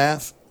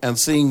aftermath and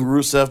seeing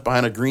Rusev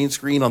behind a green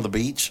screen on the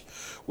beach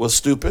was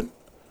stupid.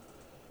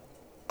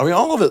 I mean,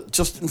 all of it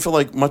just didn't feel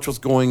like much was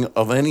going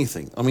of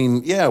anything. I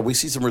mean, yeah, we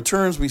see some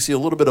returns. We see a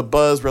little bit of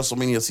buzz.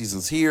 WrestleMania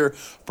season's here.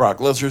 Brock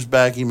Lesnar's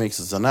back. He makes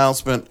his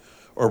announcement.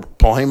 Or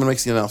Paul Heyman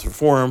makes the announcement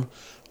for him.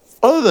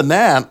 Other than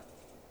that,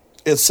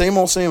 it's same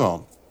old, same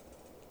old.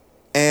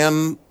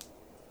 And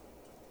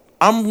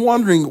I'm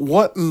wondering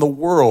what in the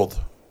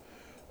world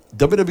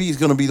WWE is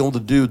going to be able to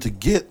do to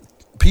get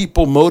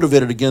people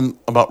motivated again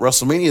about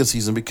WrestleMania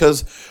season,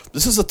 because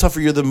this is a tougher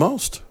year than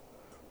most.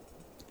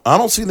 I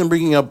don't see them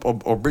bringing up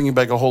or bringing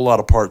back a whole lot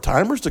of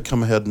part-timers to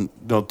come ahead and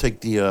take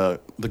the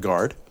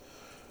guard.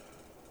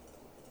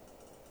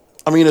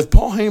 I mean, if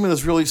Paul Heyman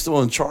is really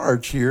still in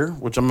charge here,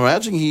 which I'm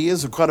imagining he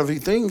is of quite a few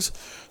things,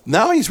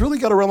 now he's really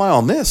got to rely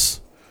on this.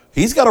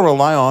 He's got to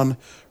rely on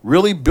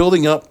really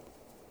building up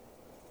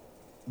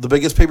the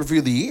biggest pay-per-view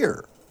of the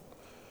year.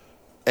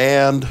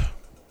 And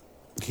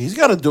he's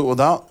got to do it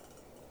without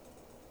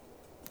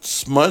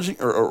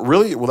smudging or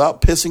really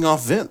without pissing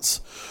off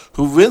Vince,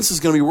 who Vince is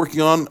going to be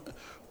working on,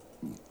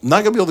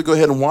 not going to be able to go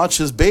ahead and watch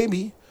his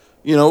baby,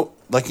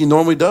 like he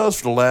normally does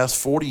for the last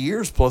 40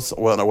 years plus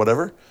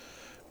whatever.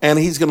 And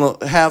he's going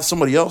to have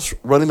somebody else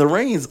running the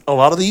reins. A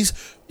lot of these,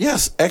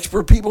 yes,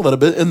 expert people that have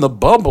been in the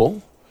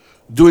bubble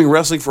doing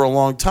wrestling for a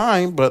long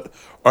time, but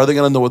are they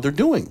going to know what they're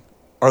doing?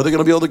 Are they going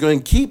to be able to go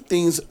and keep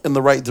things in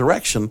the right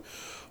direction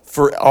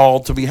for all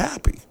to be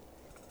happy?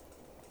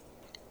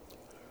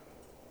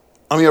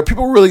 I mean, are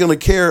people really going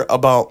to care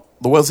about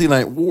the Wednesday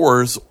Night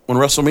Wars when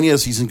WrestleMania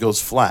season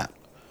goes flat?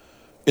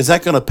 Is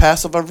that going to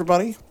pass up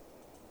everybody?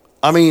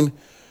 I mean,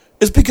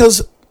 it's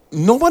because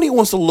nobody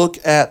wants to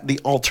look at the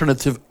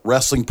alternative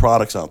wrestling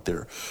products out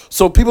there.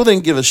 So people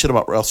didn't give a shit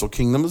about Wrestle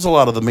Kingdom. There's a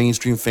lot of the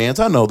mainstream fans.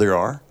 I know there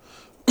are.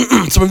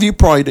 Some of you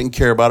probably didn't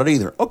care about it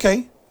either.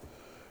 Okay.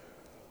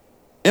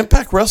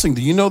 Impact Wrestling,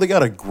 do you know they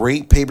got a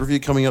great pay-per-view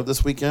coming up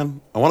this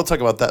weekend? I want to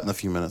talk about that in a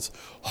few minutes.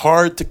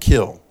 Hard to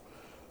Kill.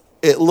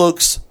 It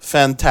looks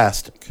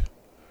fantastic.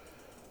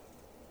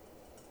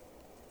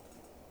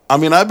 I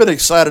mean, I've been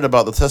excited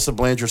about the Tessa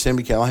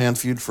Blanchard-Sami Callihan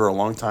feud for a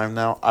long time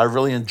now. I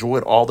really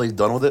enjoyed all they've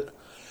done with it.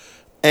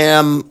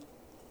 And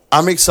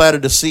I'm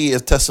excited to see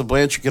if Tessa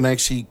Blanchard can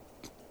actually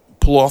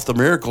pull off the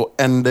miracle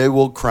and they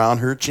will crown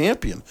her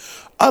champion.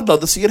 I'd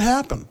love to see it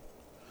happen.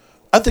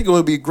 I think it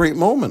would be a great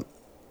moment.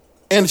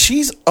 And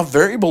she's a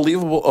very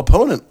believable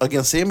opponent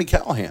against Sami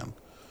Callihan.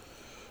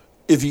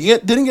 If you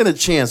didn't get a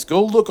chance,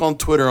 go look on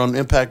Twitter on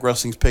Impact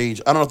Wrestling's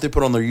page. I don't know if they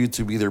put it on their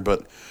YouTube either,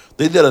 but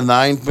they did a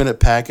 9-minute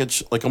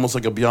package, like almost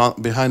like a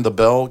behind the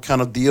bell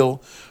kind of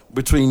deal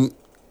between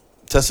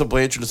Tessa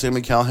Blanchard and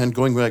Sami Callihan,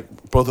 going back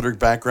both of their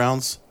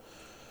backgrounds.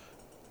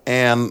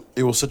 And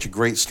it was such a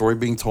great story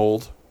being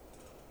told.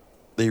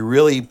 They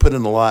really put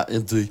in a lot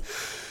into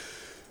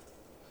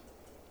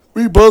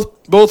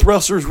both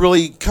wrestlers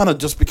really kind of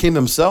just became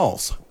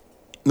themselves.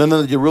 And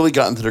then they really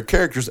got into their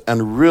characters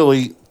and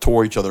really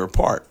tore each other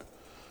apart.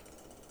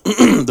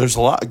 There's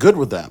a lot good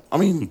with that. I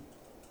mean,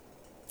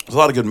 there's a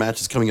lot of good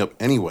matches coming up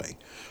anyway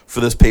for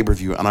this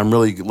pay-per-view, and I'm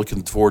really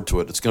looking forward to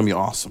it. It's going to be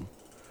awesome.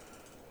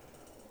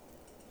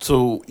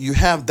 So you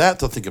have that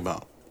to think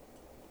about.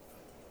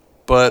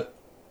 But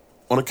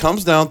when it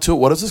comes down to it,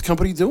 what is this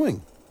company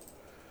doing?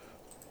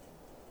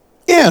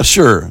 Yeah,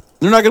 sure.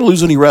 They're not going to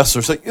lose any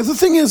wrestlers. Like, the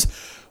thing is,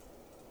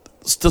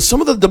 to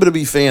some of the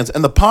WWE fans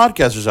and the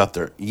podcasters out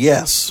there,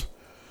 yes,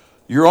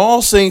 you're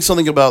all saying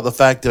something about the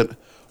fact that,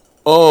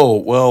 oh,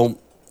 well,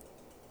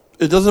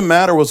 it doesn't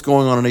matter what's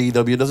going on in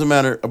AEW. It doesn't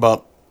matter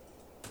about,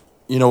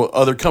 what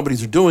other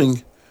companies are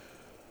doing.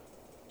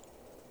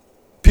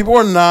 People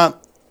are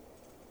not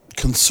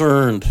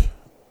concerned.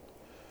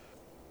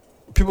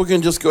 People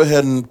can just go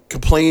ahead and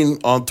complain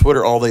on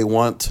Twitter all they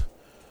want,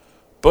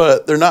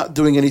 but they're not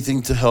doing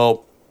anything to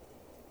help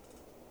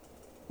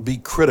be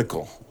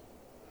critical.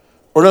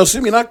 Or no,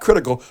 excuse me, not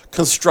critical,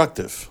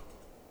 constructive.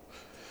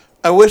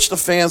 I wish the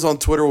fans on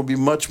Twitter would be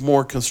much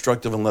more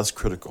constructive and less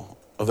critical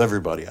of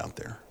everybody out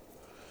there.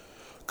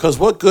 Because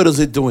what good is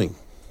it doing?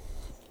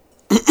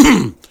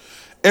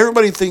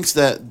 Everybody thinks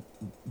that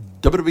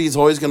WWE is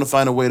always going to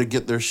find a way to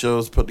get their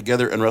shows put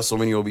together and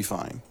WrestleMania will be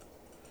fine.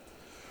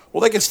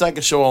 Well, they can stack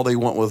a show all they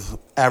want with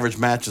average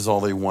matches all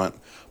they want.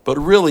 But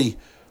really,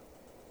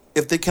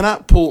 if they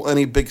cannot pull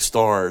any big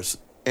stars,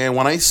 and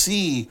when I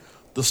see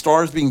the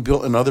stars being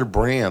built in other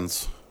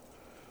brands,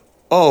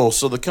 so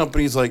the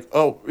company's like,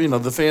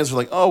 the fans are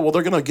like, well,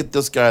 they're going to get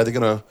this guy.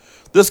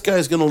 This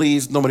guy's going to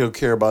leave. Nobody will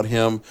care about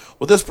him.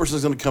 Well, this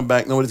person's going to come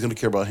back. Nobody's going to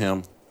care about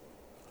him.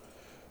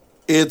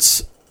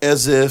 It's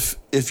as if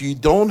you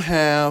don't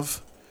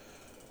have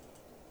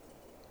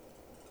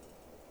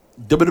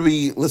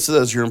WWE listed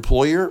as your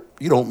employer,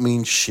 you don't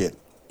mean shit.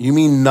 You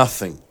mean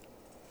nothing.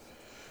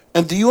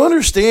 And do you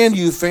understand,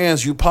 you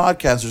fans, you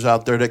podcasters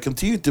out there that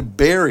continue to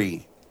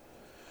bury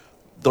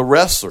the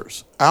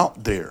wrestlers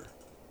out there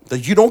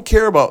that you don't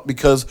care about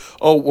because,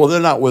 they're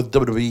not with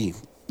WWE.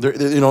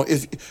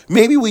 If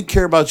maybe we'd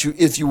care about you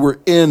if you were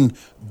in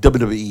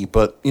WWE,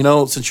 but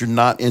since you're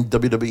not in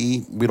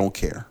WWE, we don't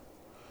care.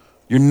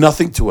 You're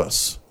nothing to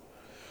us.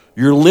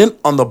 You're lint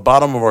on the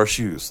bottom of our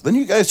shoes. Then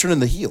you guys turn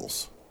into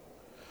heels.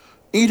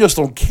 And you just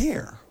don't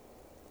care.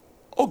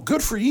 Oh,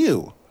 good for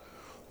you.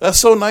 That's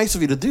so nice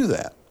of you to do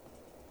that.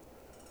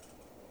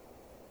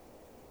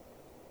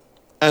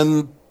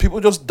 And people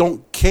just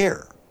don't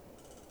care.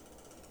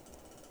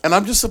 And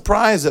I'm just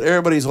surprised that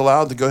everybody's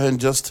allowed to go ahead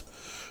and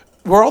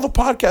where all the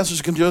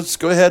podcasters can just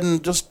go ahead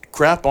and just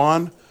crap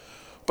on.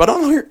 But I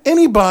don't hear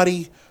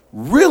anybody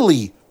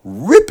really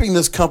ripping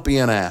this company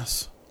an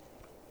ass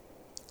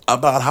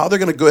about how they're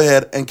going to go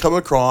ahead and come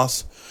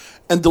across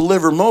and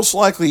deliver most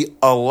likely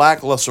a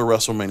lackluster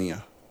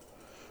WrestleMania.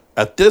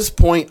 At this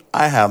point,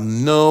 I have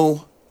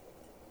no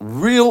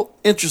real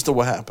interest in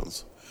what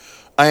happens.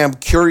 I am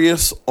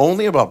curious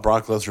only about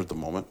Brock Lesnar at the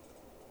moment.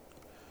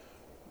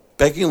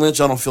 Becky Lynch,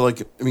 I don't feel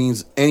like it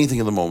means anything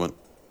in the moment.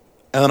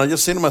 And then I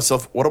just say to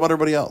myself, what about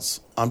everybody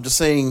else? I'm just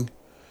saying,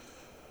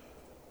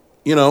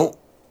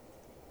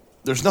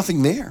 there's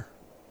nothing there.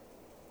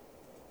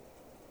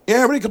 Yeah,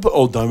 everybody can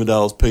put, Diamond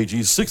Dallas Page,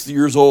 he's 60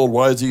 years old.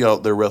 Why is he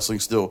out there wrestling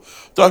still?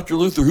 Dr.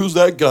 Luther, who's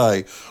that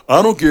guy?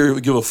 I don't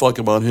give a fuck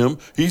about him.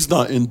 He's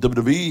not in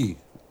WWE.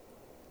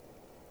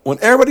 When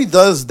everybody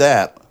does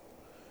that,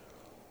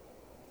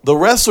 the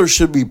wrestler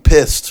should be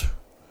pissed.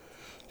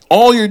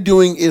 All you're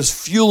doing is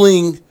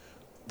fueling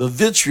the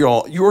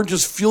vitriol. You're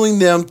just fueling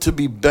them to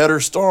be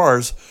better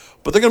stars,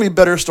 but they're going to be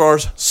better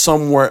stars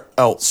somewhere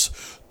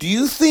else. Do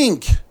you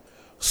think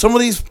some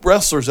of these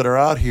wrestlers that are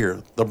out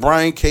here, the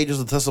Brian Cages,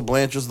 the Tessa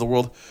Blanches of the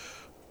world,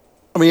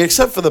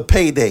 except for the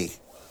payday,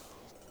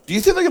 do you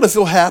think they're going to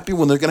feel happy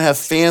when they're going to have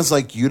fans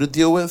like you to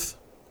deal with?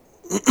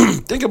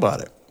 Think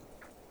about it.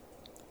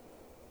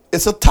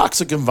 It's a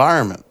toxic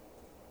environment.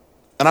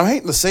 And I'm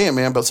hating to say it,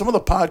 man, but some of the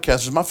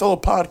podcasters, my fellow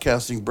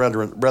podcasting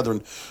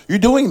brethren, you're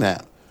doing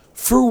that.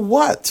 For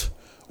what?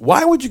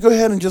 Why would you go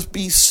ahead and just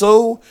be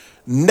so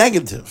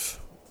negative?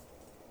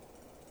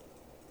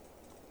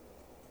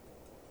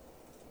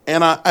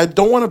 And I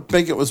don't want to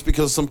make it was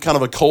because of some kind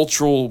of a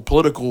cultural,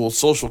 political,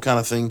 social kind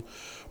of thing,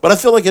 but I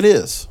feel like it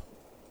is.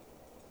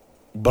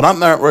 But I'm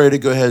not ready to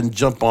go ahead and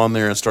jump on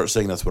there and start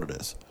saying that's what it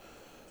is.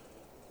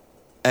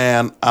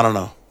 And I don't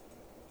know.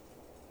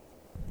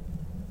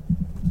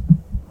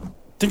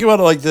 Think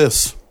about it like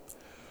this.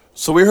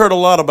 So we heard a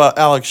lot about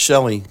Alex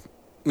Shelley,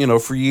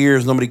 for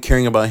years, nobody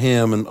caring about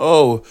him. And,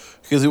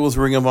 because he was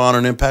Ring of Honor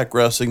and Impact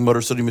Wrestling,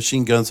 Motor City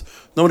Machine Guns,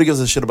 nobody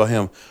gives a shit about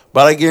him.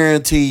 But I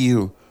guarantee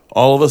you,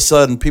 all of a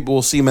sudden, people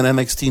will see him in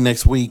NXT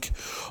next week.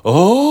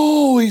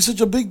 Oh, he's such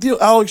a big deal.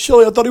 Alex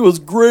Shelley, I thought he was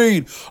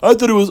great. I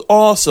thought he was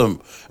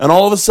awesome. And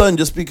all of a sudden,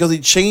 just because he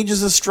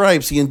changes his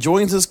stripes, he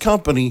enjoys his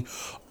company,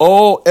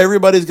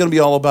 everybody's going to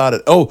be all about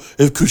it.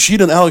 If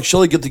Kushida and Alex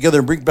Shelley get together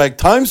and bring back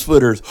Time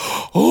Splitters.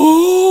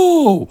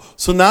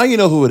 So now you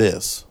know who it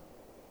is.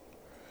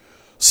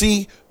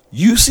 See,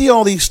 you see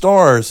all these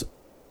stars,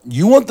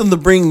 You want them to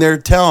bring their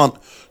talent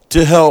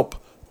to help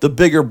the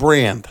bigger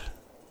brand.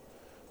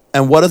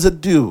 And what does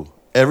it do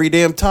every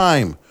damn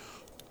time?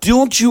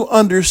 Don't you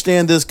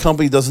understand this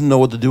company doesn't know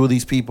what to do with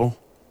these people?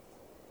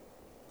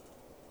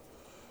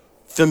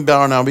 Finn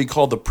Balor now be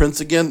called the Prince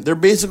again. They're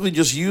basically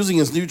just using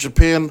his New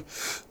Japan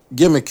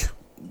gimmick.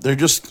 They're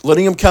just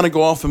letting him kind of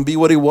go off and be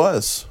what he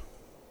was.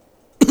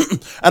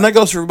 And that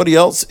goes for everybody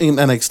else in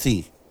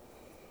NXT.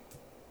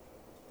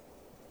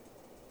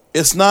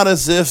 It's not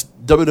as if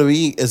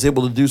WWE is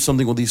able to do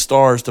something with these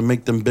stars to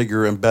make them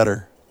bigger and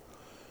better.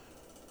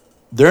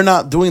 They're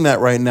not doing that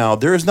right now.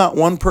 There is not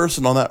one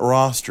person on that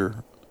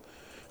roster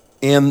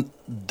in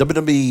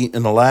WWE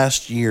in the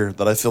last year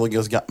that I feel like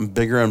has gotten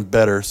bigger and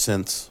better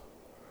since.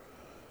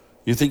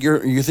 You think you're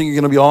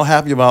going to be all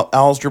happy about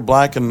Aleister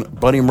Black and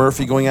Buddy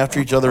Murphy going after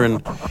each other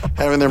and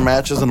having their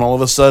matches, and all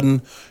of a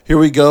sudden, here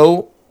we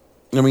go.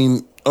 I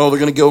mean, they're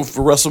going to go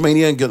for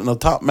WrestleMania and get in a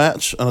top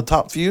match and a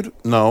top feud?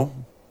 No.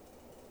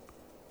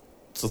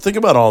 So think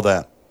about all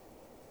that.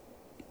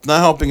 Not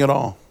helping at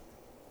all.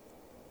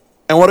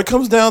 And what it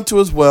comes down to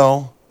as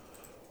well,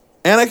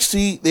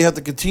 NXT, they have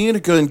to continue to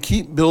go and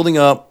keep building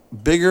up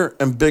bigger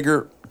and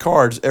bigger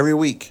cards every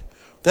week.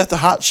 They have to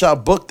hot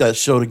shot book that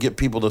show to get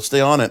people to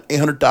stay on it.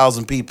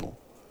 800,000 people.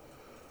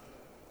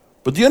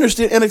 But do you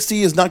understand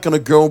NXT is not going to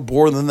grow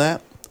more than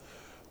that?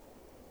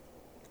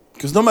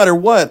 Because no matter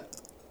what,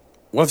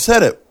 well, I've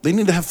said it, they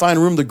need to find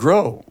room to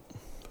grow.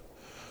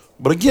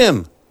 But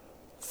again,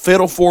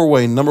 Fatal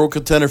 4-Way, number one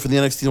contender for the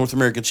NXT North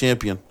America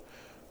champion.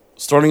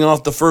 Starting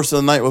off the first of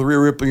the night with Rhea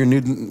Ripley, your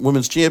new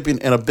women's champion,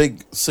 and a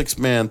big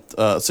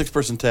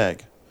six-person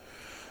tag.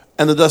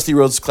 And the Dusty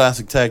Rhodes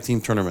Classic Tag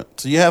Team Tournament.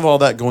 So you have all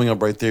that going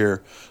up right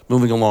there,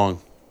 moving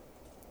along.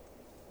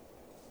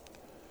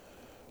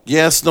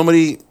 Yes,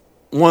 nobody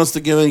wants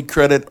to give any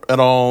credit at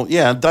all.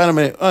 Yeah,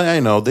 Dynamite, I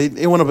know.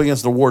 They went up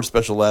against the award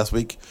special last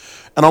week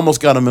and almost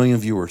got 1 million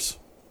viewers.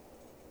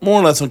 More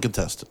or less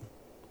uncontested.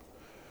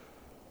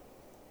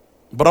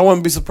 But I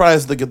wouldn't be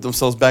surprised if they get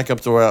themselves back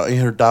up to around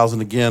 800,000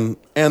 again,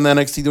 and the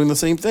NXT doing the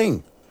same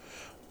thing.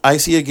 I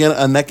see, again,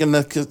 a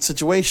neck-and-neck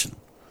situation.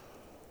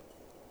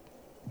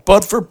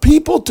 But for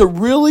people to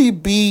really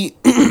be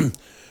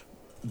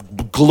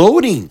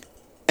gloating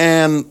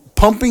and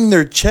pumping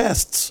their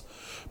chests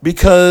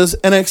because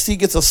NXT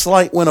gets a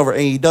slight win over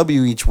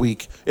AEW each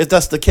week, if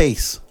that's the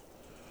case,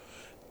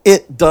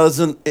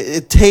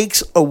 it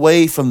takes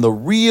away from the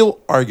real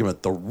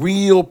argument, the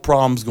real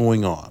problems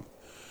going on.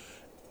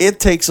 It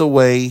takes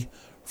away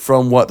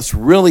from what's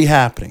really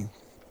happening.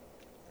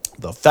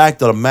 The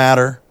fact of the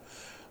matter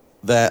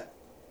that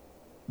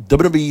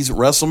WWE's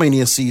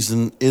WrestleMania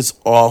season is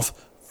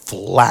off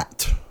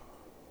flat.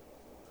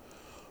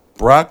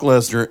 Brock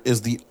Lesnar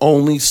is the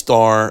only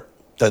star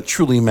that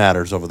truly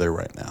matters over there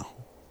right now.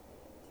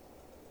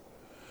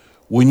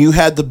 When you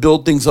had to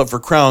build things up for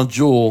Crown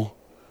Jewel,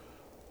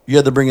 you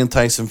had to bring in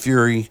Tyson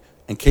Fury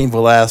and Cain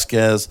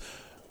Velasquez.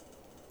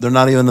 They're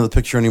not even in the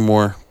picture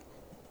anymore,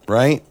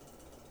 right?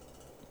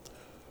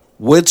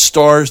 Which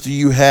stars do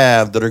you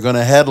have that are going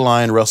to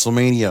headline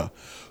WrestleMania?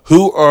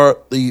 Who are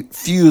the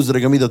feuds that are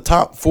going to be the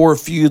top 4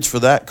 feuds for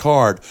that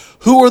card?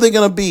 Who are they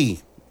going to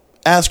be?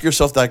 Ask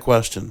yourself that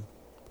question.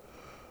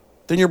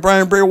 Then you're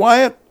Brian Bray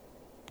Wyatt?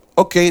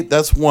 Okay,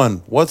 that's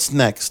one. What's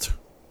next?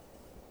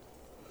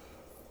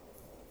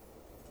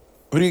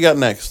 Who do you got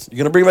next? You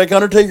going to bring back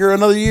Undertaker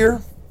another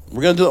year?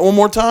 We're going to do it one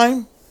more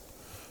time?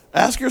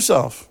 Ask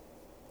yourself.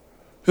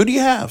 Who do you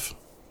have?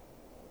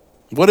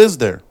 What is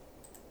there?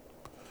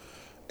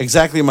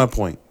 Exactly my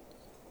point.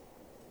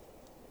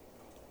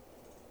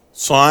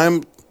 So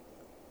I'm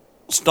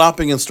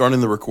stopping and starting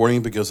the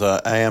recording because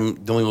I am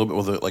dealing a little bit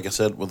with it, like I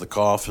said, with the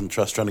cough and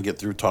just trying to get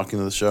through talking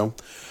to the show.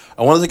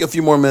 I want to take a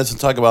few more minutes and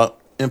talk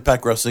about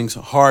Impact Wrestling's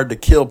Hard to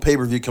Kill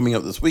pay-per-view coming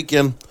up this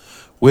weekend,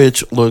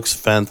 which looks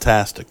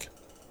fantastic.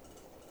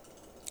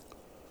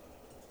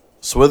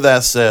 So with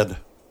that said,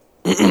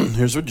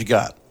 here's what you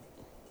got.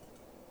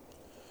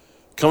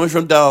 Coming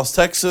from Dallas,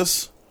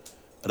 Texas,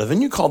 at a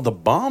venue called the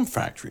Bomb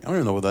Factory. I don't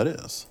even know what that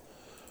is.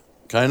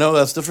 I know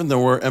that's different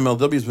than where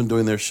MLW's been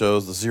doing their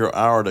shows, the 0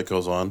 hour that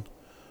goes on.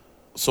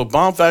 So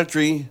Bomb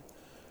Factory,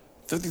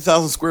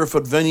 50,000 square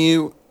foot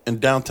venue in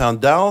downtown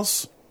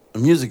Dallas, a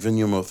music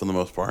venue for the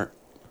most part.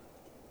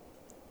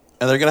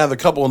 And they're going to have a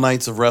couple of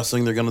nights of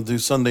wrestling. They're going to do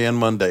Sunday and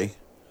Monday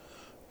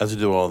as they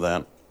do all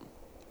that.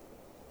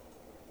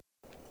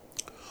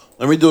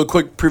 Let me do a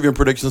quick preview and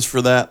predictions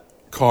for that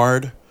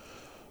card.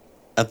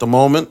 At the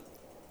moment,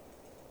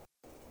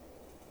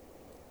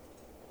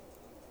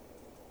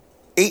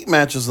 8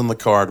 matches on the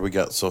card we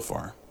got so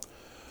far.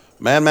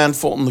 Madman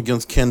Fulton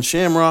against Ken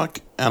Shamrock,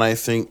 and I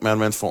think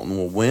Madman Fulton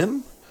will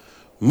win.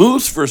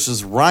 Moose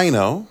versus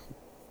Rhino.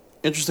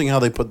 Interesting how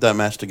they put that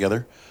match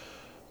together.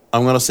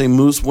 I'm going to say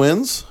Moose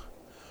wins.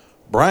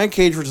 Brian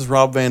Cage versus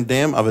Rob Van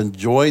Dam. I've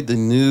enjoyed the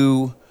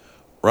new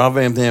Rob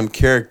Van Dam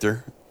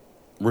character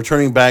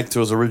returning back to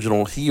his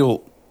original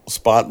heel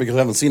spot because I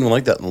haven't seen him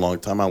like that in a long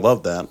time. I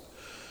love that.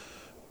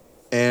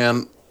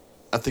 And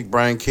I think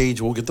Brian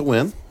Cage will get the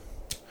win.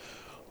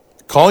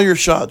 Call Your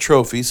Shot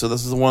trophy. So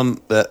this is the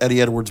one that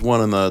Eddie Edwards won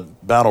in the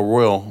Battle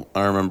Royal,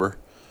 I remember.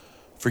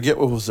 Forget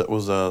what was it. It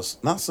was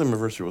not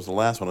Slammiversary, it was the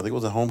last one. I think it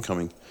was at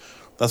Homecoming.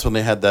 That's when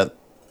they had that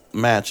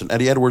match. And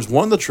Eddie Edwards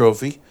won the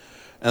trophy.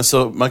 And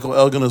so Michael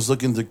Elgin is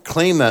looking to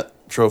claim that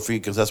trophy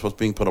because that's what's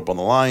being put up on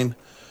the line.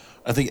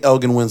 I think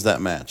Elgin wins that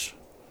match.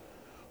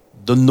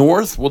 The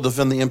North will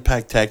defend the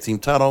Impact Tag Team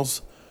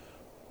titles.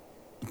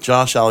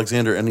 Josh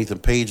Alexander and Ethan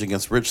Page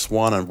against Rich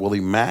Swann and Willie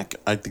Mack.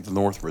 I think the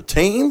North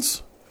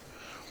retains.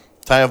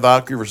 Taya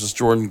Valkyrie versus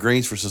Jordan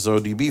Grace versus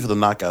ODB for the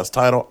Knockouts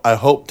title. I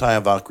hope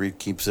Taya Valkyrie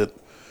keeps it.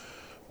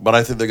 But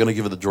I think they're going to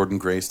give it to Jordan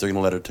Grace. They're going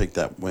to let her take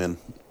that win.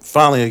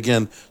 Finally,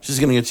 again, she's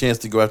getting a chance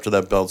to go after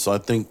that belt. So I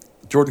think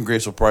Jordan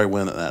Grace will probably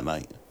win it that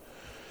night.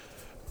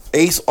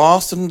 Ace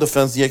Austin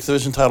defends the X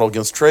Division title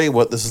against Trey.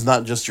 This is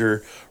not just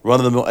your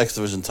run-of-the-mill X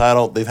Division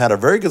title. They've had a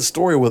very good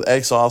story with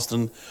Ace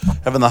Austin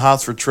having the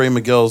hots for Trey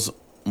Miguel's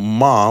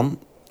mom.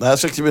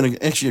 That's actually been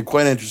a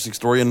quite interesting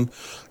story and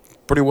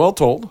pretty well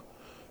told.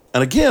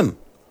 And again,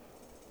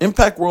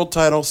 Impact World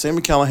title,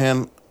 Sami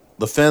Callihan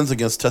defends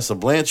against Tessa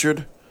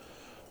Blanchard.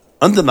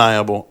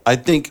 Undeniable. I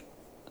think,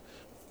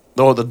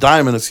 the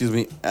Diamond, excuse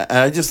me.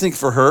 I just think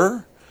for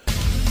her,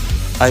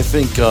 I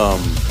think,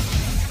 Sami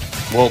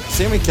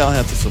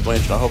Callihan, Tessa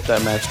Blanchard, I hope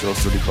that match goes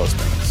 30-plus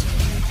minutes.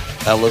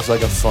 That looks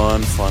like a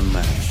fun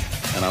match.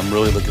 And I'm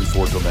really looking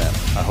forward to that.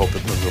 I hope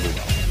it does really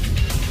well.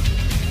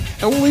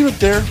 And we'll leave it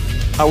there.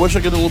 I wish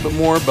I could do a little bit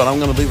more, but I'm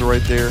going to leave it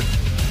right there.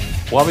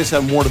 We'll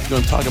obviously have more to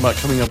talk about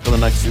coming up in the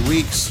next few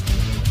weeks.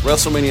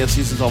 WrestleMania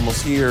season's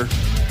almost here.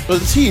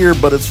 But it's here,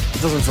 but it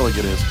doesn't feel like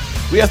it is.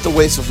 We have to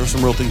wait for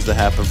some real things to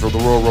happen, for the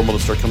Royal Rumble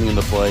to start coming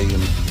into play.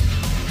 And,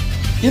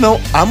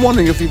 I'm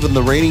wondering if even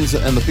the ratings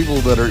and the people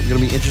that are going to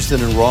be interested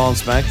in Raw and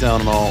SmackDown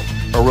and all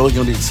are really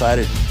going to be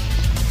excited.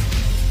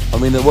 I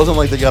mean, it wasn't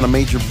like they got a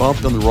major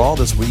bump in the Raw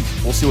this week.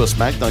 We'll see what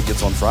SmackDown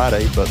gets on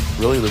Friday, but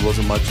really there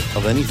wasn't much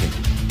of anything.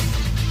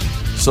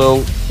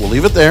 So we'll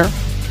leave it there.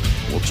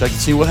 We'll check and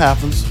see what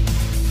happens.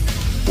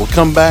 We'll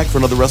come back for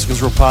another Wrestling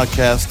is Real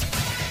podcast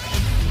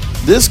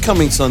this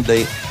coming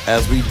Sunday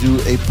as we do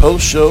a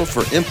post-show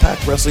for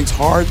Impact Wrestling's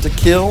Hard to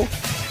Kill.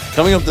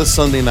 Coming up this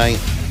Sunday night,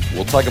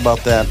 we'll talk about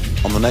that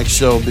on the next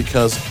show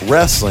because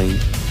wrestling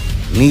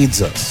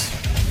needs us.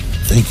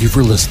 Thank you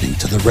for listening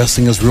to the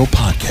Wrestling is Real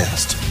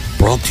podcast,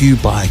 brought to you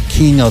by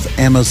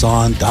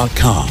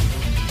KingofAmazon.com.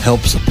 Help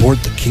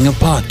support the King of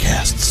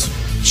Podcasts.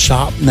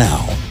 Shop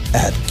now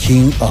at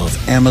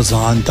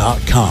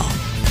KingofAmazon.com.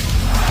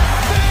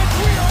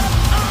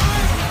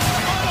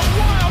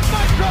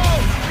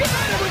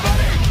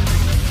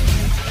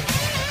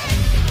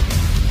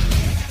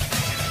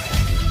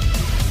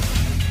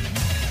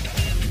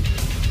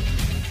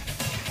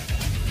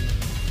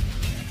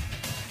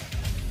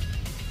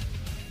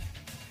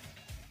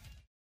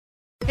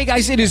 Hey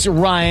guys, it is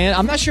Ryan.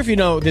 I'm not sure if you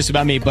know this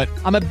about me, but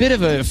I'm a bit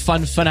of a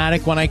fun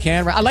fanatic when I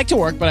can. I like to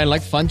work, but I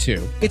like fun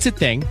too. It's a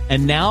thing.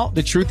 And now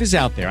the truth is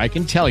out there. I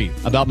can tell you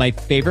about my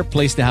favorite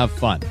place to have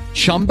fun.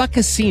 Chumba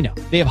Casino.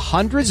 They have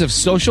hundreds of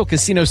social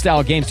casino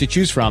style games to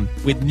choose from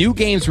with new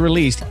games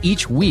released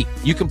each week.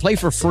 You can play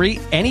for free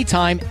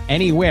anytime,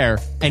 anywhere.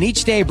 And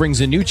each day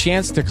brings a new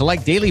chance to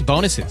collect daily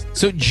bonuses.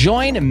 So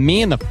join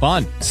me in the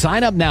fun.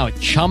 Sign up now at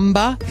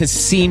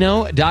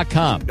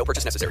ChumbaCasino.com. No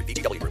purchase necessary.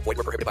 VGW Group. Void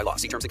where prohibited by law.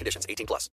 See terms and conditions. 18+.